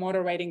over the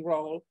moderating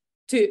role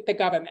to the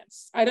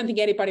governments. I don't think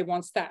anybody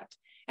wants that.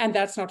 And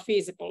that's not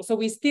feasible. So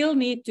we still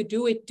need to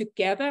do it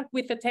together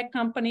with the tech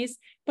companies,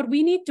 but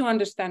we need to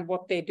understand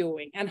what they're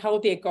doing and how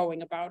they're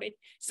going about it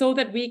so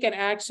that we can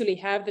actually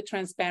have the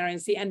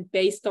transparency, and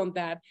based on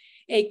that,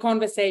 a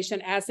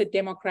conversation as a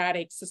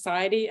democratic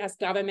society, as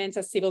governments,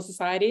 as civil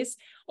societies,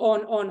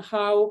 on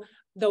how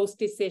those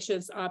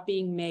decisions are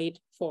being made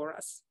for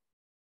us.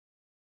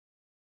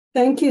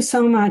 Thank you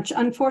so much.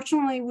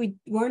 Unfortunately, we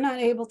were not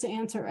able to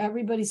answer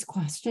everybody's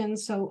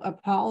questions, so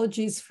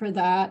apologies for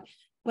that.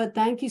 But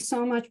thank you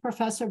so much,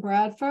 Professor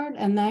Bradford,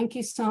 and thank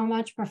you so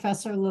much,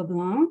 Professor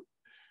Leblond.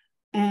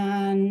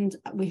 And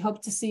we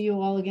hope to see you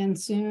all again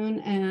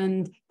soon.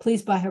 And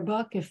please buy her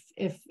book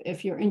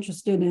if you're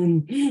interested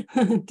in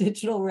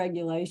digital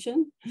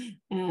regulation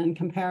and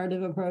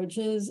comparative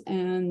approaches.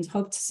 And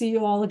hope to see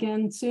you all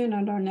again soon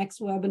at our next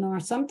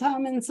webinar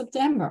sometime in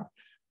September.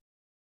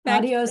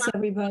 Adios,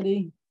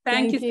 everybody.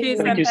 Thank you,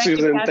 Susan. Thank you,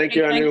 Susan. Thank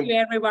you, Anu. Thank you,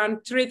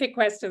 everyone. Terrific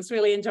questions.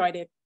 Really enjoyed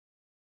it.